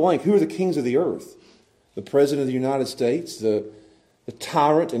fill in the blank. Who are the kings of the earth? The President of the United States, the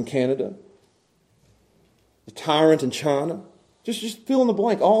tyrant in Canada, the tyrant in China. Just fill in the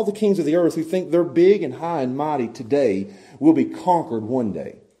blank. All the kings of the earth who think they're big and high and mighty today will be conquered one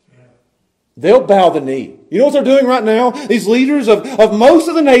day. They'll bow the knee. You know what they're doing right now? These leaders of most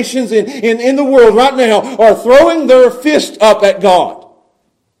of the nations in the world right now are throwing their fist up at God.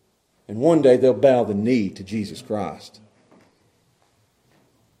 And one day they'll bow the knee to Jesus Christ.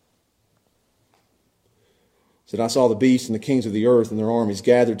 It said, I saw the beast and the kings of the earth and their armies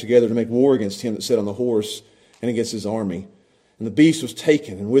gathered together to make war against him that sat on the horse and against his army. And the beast was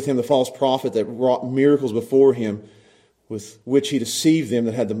taken, and with him the false prophet that wrought miracles before him, with which he deceived them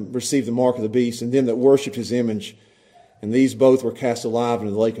that had received the mark of the beast, and them that worshipped his image. And these both were cast alive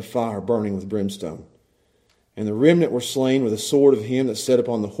into the lake of fire, burning with brimstone. And the remnant were slain with the sword of him that sat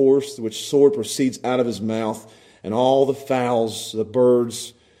upon the horse, which sword proceeds out of his mouth. And all the fowls, the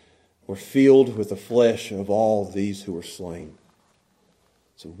birds, were filled with the flesh of all these who were slain.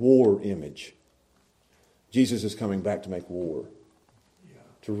 It's a war image. Jesus is coming back to make war,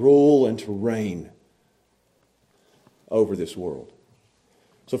 to rule and to reign over this world.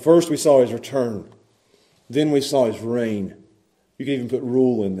 So first we saw his return. Then we saw his reign. You can even put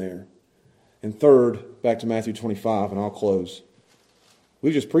rule in there. And third, back to Matthew 25, and I'll close.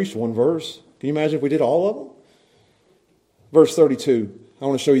 We just preached one verse. Can you imagine if we did all of them? Verse 32. I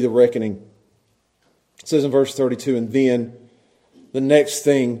want to show you the reckoning. It says in verse 32, and then the next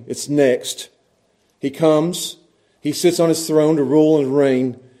thing, it's next. He comes He sits on his throne to rule and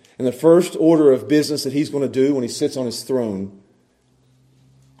reign. And the first order of business that he's going to do when he sits on his throne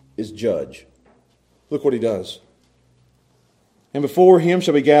is judge. Look what he does. And before him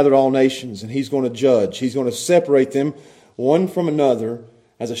shall be gathered all nations, and he's going to judge. He's going to separate them one from another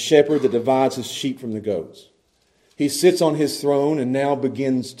as a shepherd that divides his sheep from the goats. He sits on his throne and now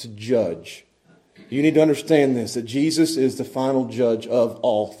begins to judge. You need to understand this, that Jesus is the final judge of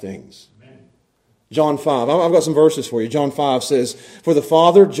all things. John 5. I've got some verses for you. John 5 says, "For the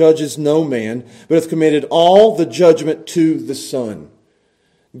Father judges no man, but hath committed all the judgment to the Son."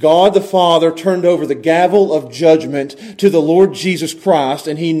 God the Father turned over the gavel of judgment to the Lord Jesus Christ,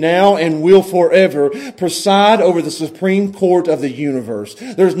 and He now and will forever preside over the Supreme Court of the universe.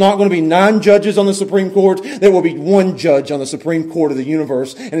 There's not going to be 9 judges on the Supreme Court. There will be one judge on the Supreme Court of the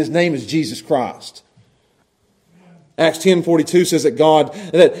universe, and His name is Jesus Christ. Acts 10:42 says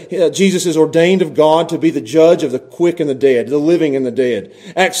that Jesus is ordained of God to be the judge of the quick and the dead, the living and the dead.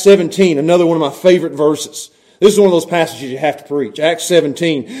 Acts 17, another one of my favorite verses. This is one of those passages you have to preach. Acts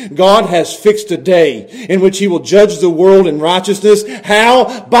 17. God has fixed a day in which He will judge the world in righteousness.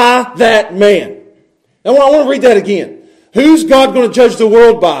 How? By that man. Now I want to read that again. Who's God going to judge the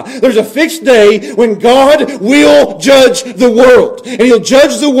world by? There's a fixed day when God will judge the world. And He'll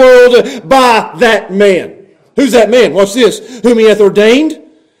judge the world by that man. Who's that man? Watch this. Whom He hath ordained,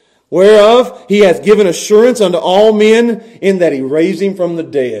 whereof He hath given assurance unto all men, in that He raised Him from the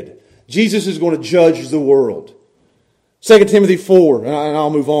dead. Jesus is going to judge the world. 2 Timothy 4, and I'll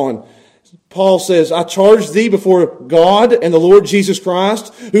move on. Paul says, "I charge thee before God and the Lord Jesus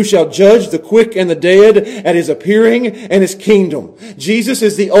Christ, who shall judge the quick and the dead at His appearing and His kingdom." Jesus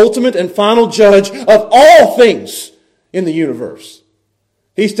is the ultimate and final judge of all things in the universe.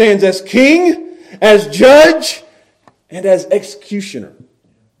 He stands as king, as judge, and as executioner.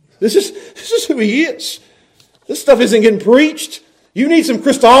 This is who He is. This stuff isn't getting preached. You need some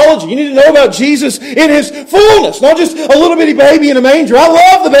Christology. You need to know about Jesus in His fullness, not just a little bitty baby in a manger. I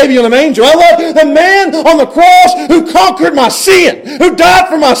love the baby in a manger. I love the man on the cross who conquered my sin, who died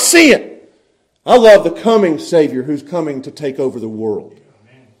for my sin. I love the coming Savior who's coming to take over the world.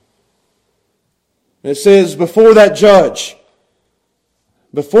 And it says, before that judge,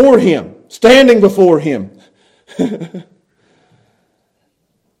 before Him, standing before Him,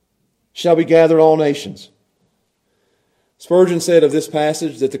 shall be gathered all nations. Spurgeon said of this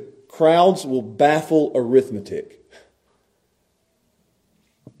passage that the crowds will baffle arithmetic.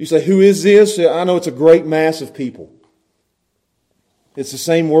 You say, who is this? I know it's a great mass of people. It's the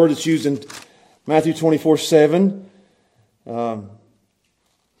same word that's used in Matthew 24:7.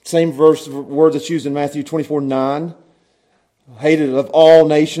 Same word that's used in Matthew 24:9. Hated of all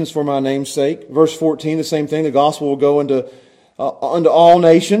nations for my name's sake. Verse 14, the same thing. The gospel will go unto all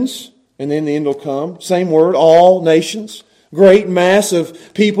nations, and then the end will come. Same word, all nations. Great mass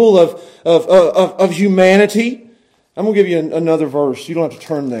of people, of humanity. I'm going to give you another verse. You don't have to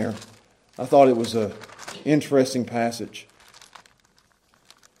turn there. I thought it was an interesting passage.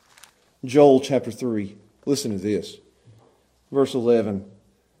 Joel chapter 3. Listen to this. Verse 11.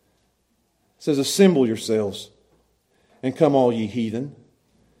 It says, "Assemble yourselves, and come all ye heathen.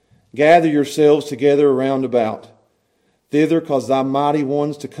 Gather yourselves together around about. Thither cause thy mighty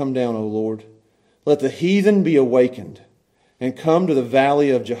ones to come down, O Lord. Let the heathen be awakened, and come to the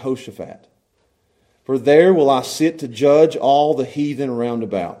valley of Jehoshaphat. For there will I sit to judge all the heathen round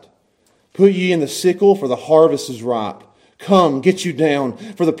about. Put ye in the sickle, for the harvest is ripe. Come, get you down,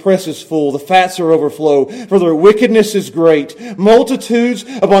 for the press is full, the fats are overflow, for their wickedness is great. Multitudes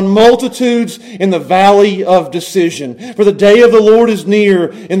upon multitudes in the valley of decision. For the day of the Lord is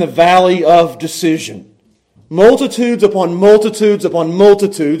near in the valley of decision." Multitudes upon multitudes upon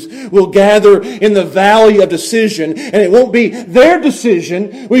multitudes will gather in the valley of decision, and it won't be their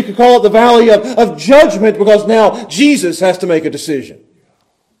decision. We could call it the valley of judgment, because now Jesus has to make a decision.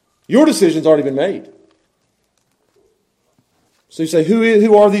 Your decision's already been made. So you say,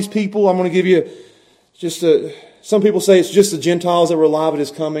 who are these people? I'm going to give you some people say it's just the Gentiles that were alive at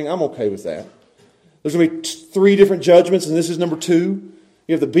His coming. I'm okay with that. There's going to be 3 different judgments, and this is number 2.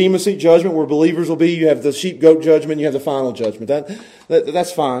 You have the Bema Seat judgment where believers will be. You have the sheep-goat judgment. You have the final judgment.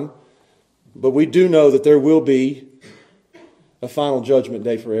 That's fine. But we do know that there will be a final judgment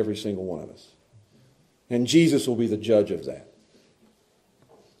day for every single one of us. And Jesus will be the judge of that.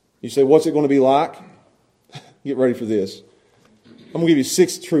 You say, what's it going to be like? Get ready for this. I'm going to give you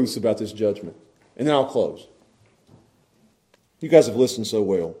 6 truths about this judgment. And then I'll close. You guys have listened so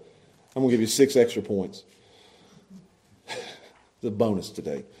well. I'm going to give you 6 extra points. The bonus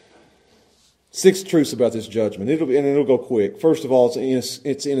today. 6 truths about this judgment. It'll go quick. First of all,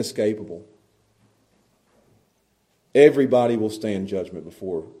 it's inescapable. Everybody will stand judgment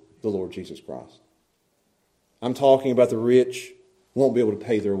before the Lord Jesus Christ. I'm talking about the rich won't be able to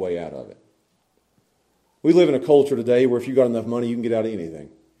pay their way out of it. We live in a culture today where if you got enough money, you can get out of anything.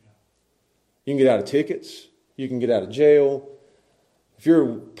 You can get out of tickets. You can get out of jail. If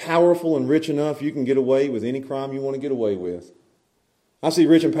you're powerful and rich enough, you can get away with any crime you want to get away with. I see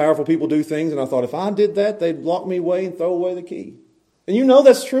rich and powerful people do things, and I thought, if I did that, they'd lock me away and throw away the key. And you know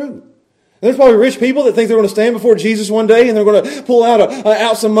that's true. And there's probably rich people that think they're going to stand before Jesus one day, and they're going to pull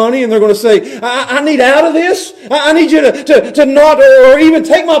out some money, and they're going to say, I need out of this. I need you to not, or even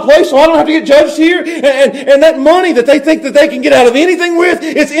take my place so I don't have to get judged here. And that money that they think that they can get out of anything with,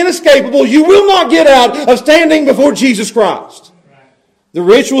 it's inescapable. You will not get out of standing before Jesus Christ. The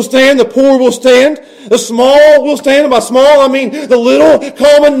rich will stand, the poor will stand, the small will stand. And by small, I mean the little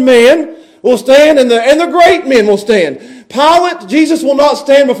common man will stand, and the great men will stand. Pilate, Jesus will not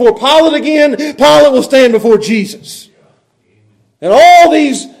stand before Pilate again. Pilate will stand before Jesus. And all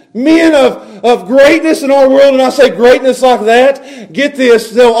these men of greatness in our world, and I say greatness like that, get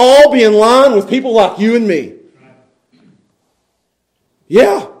this, they'll all be in line with people like you and me.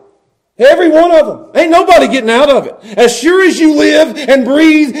 Yeah. Every one of them. Ain't nobody getting out of it. As sure as you live and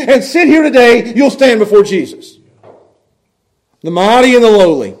breathe and sit here today, you'll stand before Jesus. The mighty and the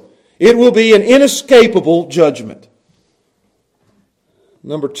lowly. It will be an inescapable judgment.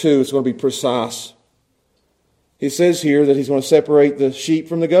 Number 2, it's going to be precise. He says here that he's going to separate the sheep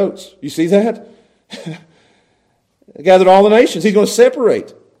from the goats. You see that? Gathered all the nations. He's going to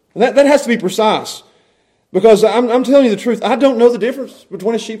separate. And that has to be precise. Because I'm telling you the truth, I don't know the difference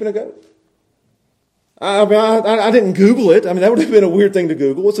between a sheep and a goat. I didn't Google it. I mean, that would have been a weird thing to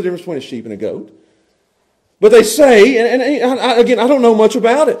Google. What's the difference between a sheep and a goat? But they say, and again, I don't know much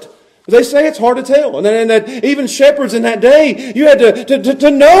about it. But they say it's hard to tell. And that even shepherds in that day, you had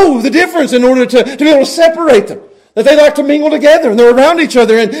to know the difference in order to be able to separate them. That they like to mingle together and they're around each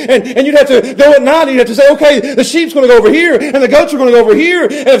other. And you'd have to go at night and you'd have to say, okay, the sheep's going to go over here and the goats are going to go over here.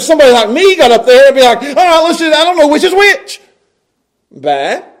 And if somebody like me got up there, it'd be like, all right, I don't know which is which.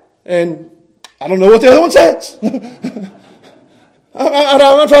 Bah. And I don't know what the other one says.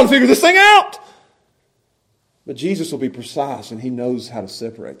 I'm trying to figure this thing out. But Jesus will be precise and he knows how to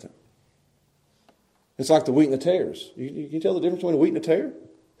separate them. It's like the wheat and the tares. You can tell the difference between a wheat and a tare?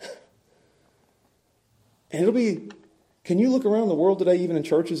 And it'll be, can you look around the world today, even in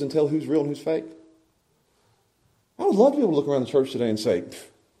churches, and tell who's real and who's fake? I would love to be able to look around the church today and say,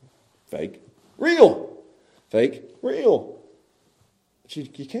 fake, real, fake, real. But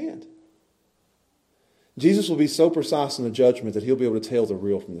you can't. Jesus will be so precise in the judgment that he'll be able to tell the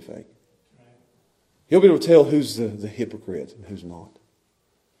real from the fake. He'll be able to tell who's the hypocrite and who's not.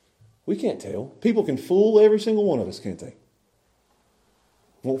 We can't tell. People can fool every single one of us, can't they?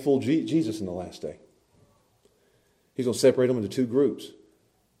 Won't fool Jesus in the last day. He's going to separate them into 2 groups.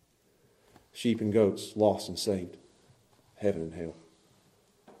 Sheep and goats, lost and saved. Heaven and hell.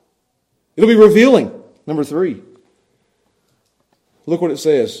 It'll be revealing. Number 3. Look what it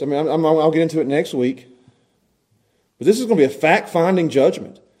says. I mean, I'll get into it next week. But this is going to be a fact-finding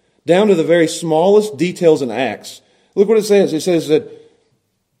judgment. Down to the very smallest details and acts. Look what it says. It says that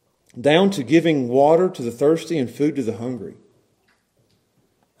down to giving water to the thirsty and food to the hungry.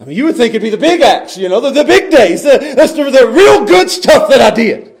 I mean, you would think it'd be the big acts, the big days, the real good stuff that I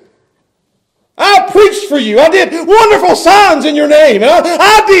did. I preached for you. I did wonderful signs in your name. And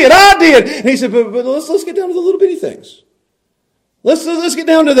I did. And he said, but let's get down to the little bitty things. Let's get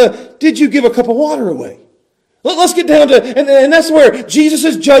down to did you give a cup of water away? Let's get down to, and that's where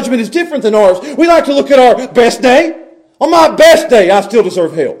Jesus' judgment is different than ours. We like to look at our best day. On my best day, I still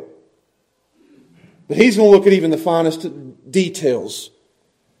deserve hell. But he's going to look at even the finest details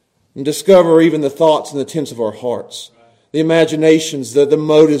and discover even the thoughts and the intents of our hearts. The imaginations, the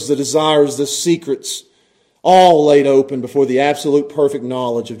motives, the desires, the secrets, all laid open before the absolute perfect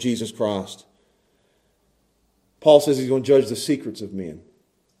knowledge of Jesus Christ. Paul says he's going to judge the secrets of men.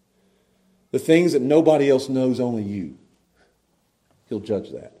 The things that nobody else knows, only you. He'll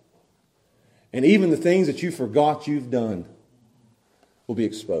judge that. And even the things that you forgot you've done will be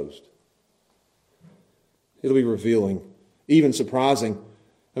exposed. It'll be revealing, even surprising.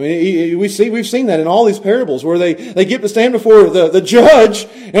 I mean, we've seen that in all these parables where they get to stand before the judge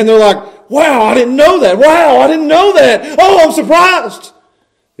and they're like, wow, I didn't know that. Wow, I didn't know that. Oh, I'm surprised.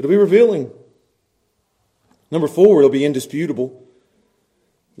 It'll be revealing. Number 4, it'll be indisputable.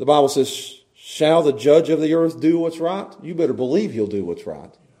 The Bible says, shall the judge of the earth do what's right? You better believe he'll do what's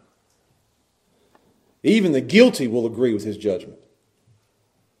right. Even the guilty will agree with his judgment.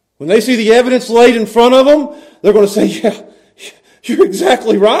 When they see the evidence laid in front of them, they're going to say, yeah, You're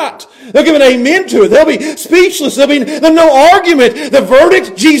exactly right. They'll give an amen to it. They'll be speechless. There'll be no argument. The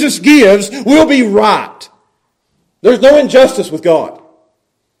verdict Jesus gives will be right. There's no injustice with God.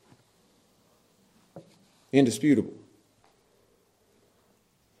 Indisputable.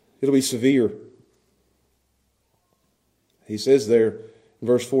 It'll be severe. He says there in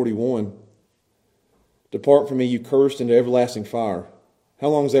verse 41, "Depart from me, you cursed, into everlasting fire." How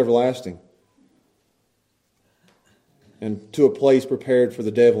long is everlasting? And to a place prepared for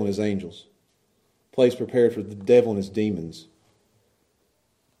the devil and his angels. A place prepared for the devil and his demons.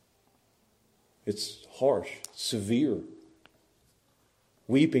 It's harsh, severe.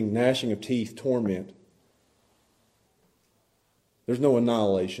 Weeping, gnashing of teeth, torment. There's no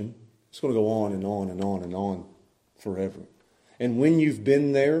annihilation. It's going to go on and on and on and on forever. And when you've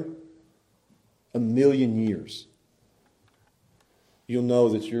been there 1,000,000 years, you'll know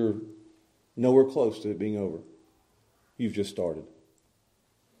that you're nowhere close to it being over. You've just started.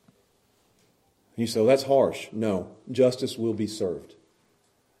 You say, "Oh, that's harsh." No, justice will be served.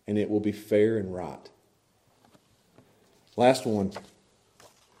 And it will be fair and right. Last one.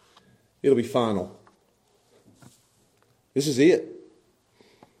 It'll be final. This is it.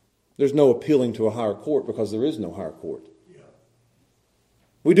 There's no appealing to a higher court because there is no higher court.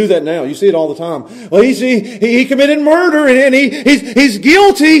 We do that now. You see it all the time. Well, he committed murder and he's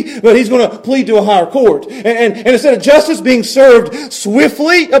guilty, but he's going to plead to a higher court. And instead of justice being served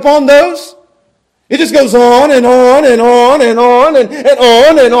swiftly upon those, it just goes on and on and on and on and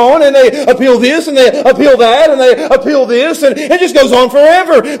on and on, and they appeal this and they appeal that and they appeal this, and it just goes on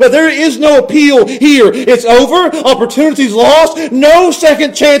forever. But there is no appeal here. It's over. Opportunities lost. No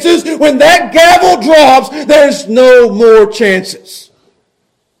second chances. When that gavel drops, there's no more chances.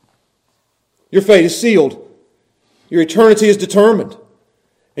 Your fate is sealed. Your eternity is determined.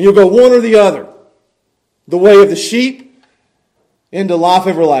 And you'll go one or the other. The way of the sheep into life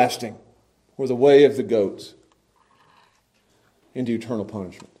everlasting, or the way of the goats into eternal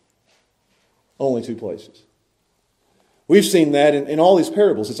punishment. Only two places. We've seen that in all these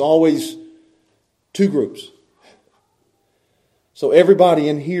parables. It's always two groups. So everybody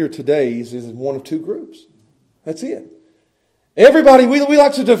in here today is one of two groups. That's it. Everybody, we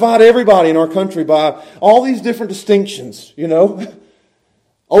like to divide everybody in our country by all these different distinctions, you know.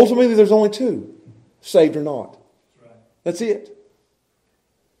 Ultimately, there's only two, saved or not. That's it.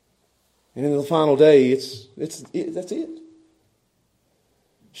 And in the final day, that's it.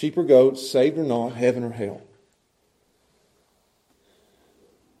 Sheep or goats, saved or not, heaven or hell.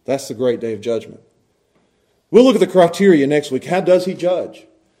 That's the great day of judgment. We'll look at the criteria next week. How does he judge?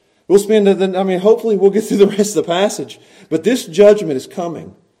 We'll hopefully we'll get through the rest of the passage. But this judgment is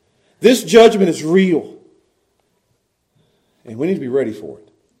coming. This judgment is real. And we need to be ready for it.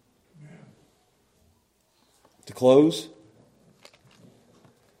 To close,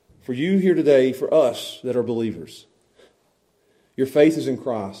 for you here today, for us that are believers, your faith is in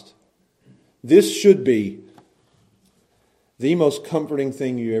Christ. This should be the most comforting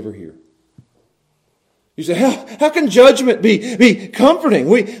thing you ever hear. You say, how can judgment be comforting?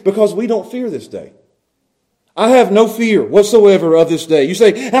 Because we don't fear this day. I have no fear whatsoever of this day. You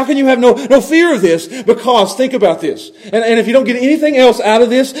say, how can you have no fear of this? Because, think about this. And if you don't get anything else out of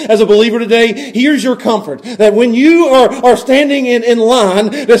this as a believer today, here's your comfort. That when you are standing in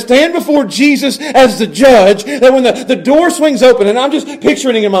line to stand before Jesus as the judge, that when the door swings open, and I'm just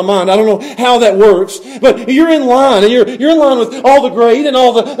picturing it in my mind, I don't know how that works, but you're in line, and you're in line with all the great and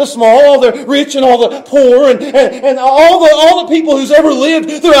all the small, all the rich and all the poor, and all the people who's ever lived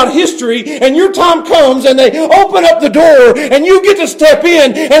throughout history, and your time comes, and they open up the door and you get to step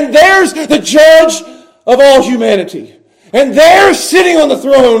in, and there's the judge of all humanity. And there, sitting on the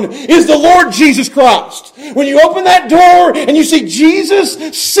throne, is the Lord Jesus Christ. When you open that door and you see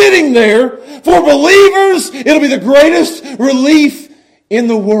Jesus sitting there, for believers, it'll be the greatest relief in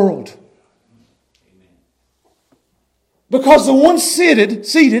the world. Because the one seated,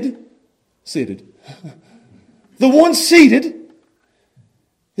 the one seated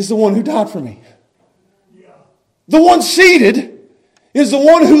is the one who died for me. The one seated is the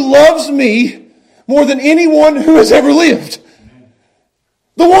one who loves me more than anyone who has ever lived.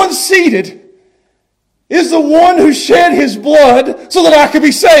 The one seated is the one who shed his blood so that I could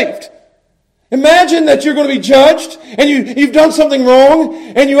be saved. Imagine that you're going to be judged and you've done something wrong,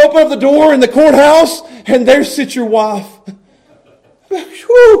 and you open up the door in the courthouse and there sits your wife.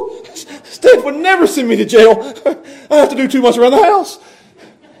 Whew, Steph would never send me to jail. I have to do too much around the house.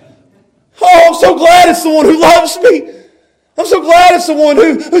 Oh, I'm so glad it's the one who loves me. I'm so glad it's the one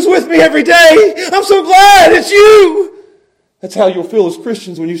who's with me every day. I'm so glad it's you. That's how you'll feel as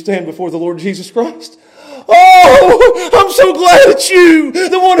Christians when you stand before the Lord Jesus Christ. Oh, I'm so glad it's you,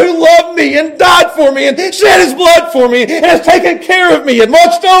 the one who loved me and died for me and shed his blood for me and has taken care of me and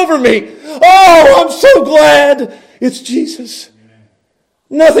watched over me. Oh, I'm so glad it's Jesus.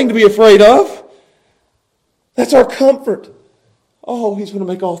 Nothing to be afraid of. That's our comfort. Oh, he's going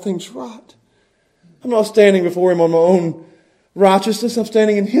to make all things right. I'm not standing before him on my own righteousness. I'm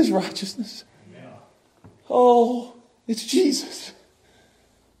standing in his righteousness. Oh, it's Jesus.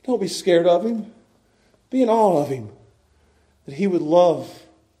 Don't be scared of him. Be in awe of him. That he would love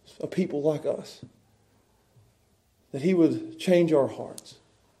a people like us. That he would change our hearts.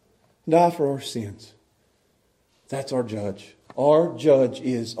 Die for our sins. That's our judge. Our judge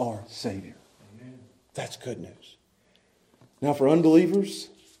is our Savior. That's good news. Now for unbelievers,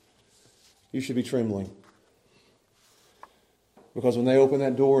 you should be trembling. Because when they open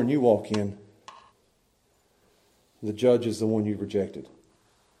that door and you walk in, the judge is the one you rejected.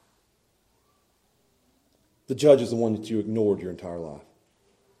 The judge is the one that you ignored your entire life.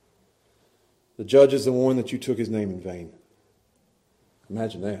 The judge is the one that you took his name in vain.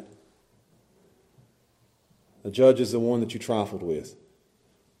 Imagine that. The judge is the one that you trifled with.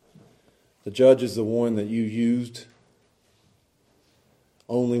 The judge is the one that you used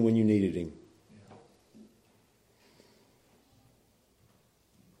only when you needed him.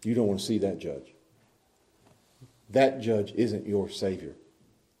 You don't want to see that judge. That judge isn't your Savior.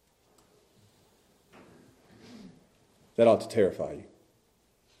 That ought to terrify you.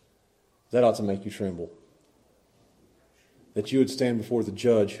 That ought to make you tremble. That you would stand before the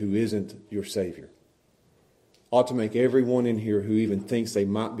judge who isn't your Savior. Ought to make everyone in here who even thinks they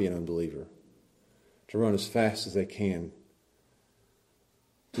might be an unbeliever to run as fast as they can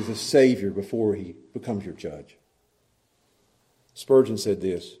to the Savior before he becomes your judge. Spurgeon said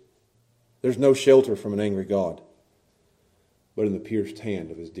this: there's no shelter from an angry God but in the pierced hand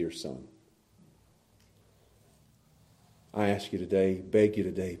of his dear Son. I ask you today, beg you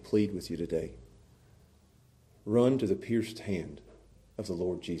today, plead with you today. Run to the pierced hand of the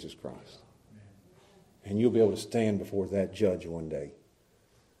Lord Jesus Christ. And you'll be able to stand before that judge one day.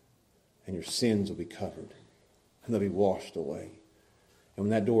 And your sins will be covered. And they'll be washed away. And when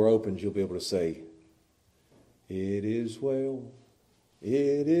that door opens, you'll be able to say, "It is well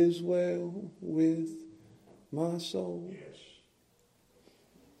with my soul." Yes.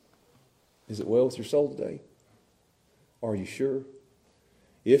 Is it well with your soul today? Are you sure?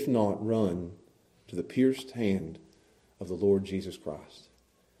 If not, run to the pierced hand of the Lord Jesus Christ.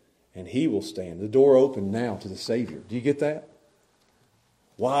 And he will stand. The door open now to the Savior. Do you get that?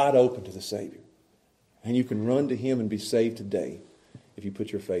 Wide open to the Savior. And you can run to him and be saved today if you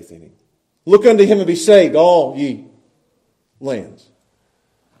put your faith in him. Look unto him and be saved, all ye lands.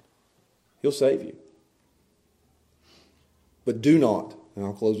 He'll save you. But do not, and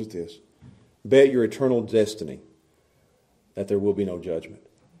I'll close with this, bet your eternal destiny that there will be no judgment.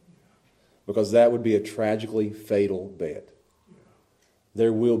 Because that would be a tragically fatal bet.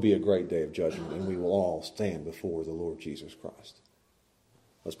 There will be a great day of judgment, and we will all stand before the Lord Jesus Christ.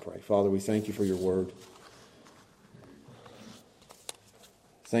 Let's pray. Father, we thank you for your word.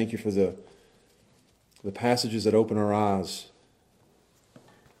 Thank you for the passages that open our eyes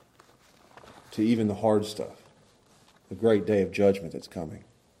to even the hard stuff, the great day of judgment that's coming.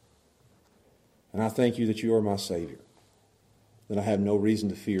 And I thank you that you are my Savior, that I have no reason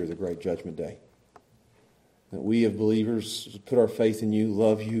to fear the great judgment day. That we as believers put our faith in you,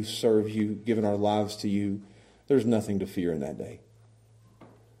 love you, serve you, given our lives to you. There's nothing to fear in that day.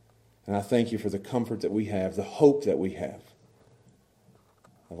 And I thank you for the comfort that we have, the hope that we have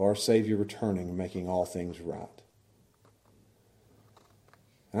of our Savior returning and making all things right.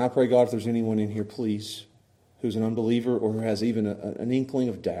 And I pray, God, if there's anyone in here, please, who's an unbeliever or who has even an inkling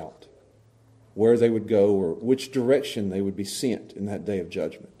of doubt where they would go or which direction they would be sent in that day of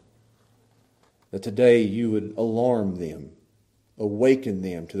judgment, that today you would alarm them, awaken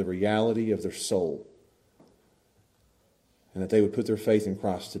them to the reality of their soul, and that they would put their faith in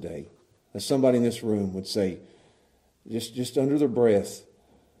Christ today. That somebody in this room would say, just under their breath,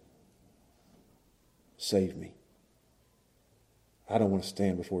 "Save me. I don't want to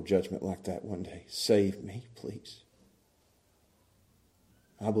stand before judgment like that one day. Save me, please."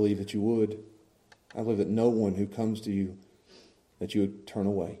 I believe that you would. I believe that no one who comes to you, that you would turn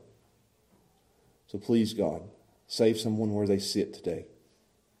away. So please, God, save someone where they sit today.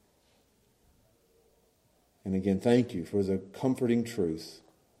 And again, thank you for the comforting truth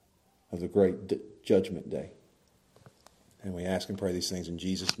of the great judgment day. And we ask and pray these things in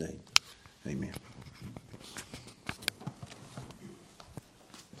Jesus' name. Amen.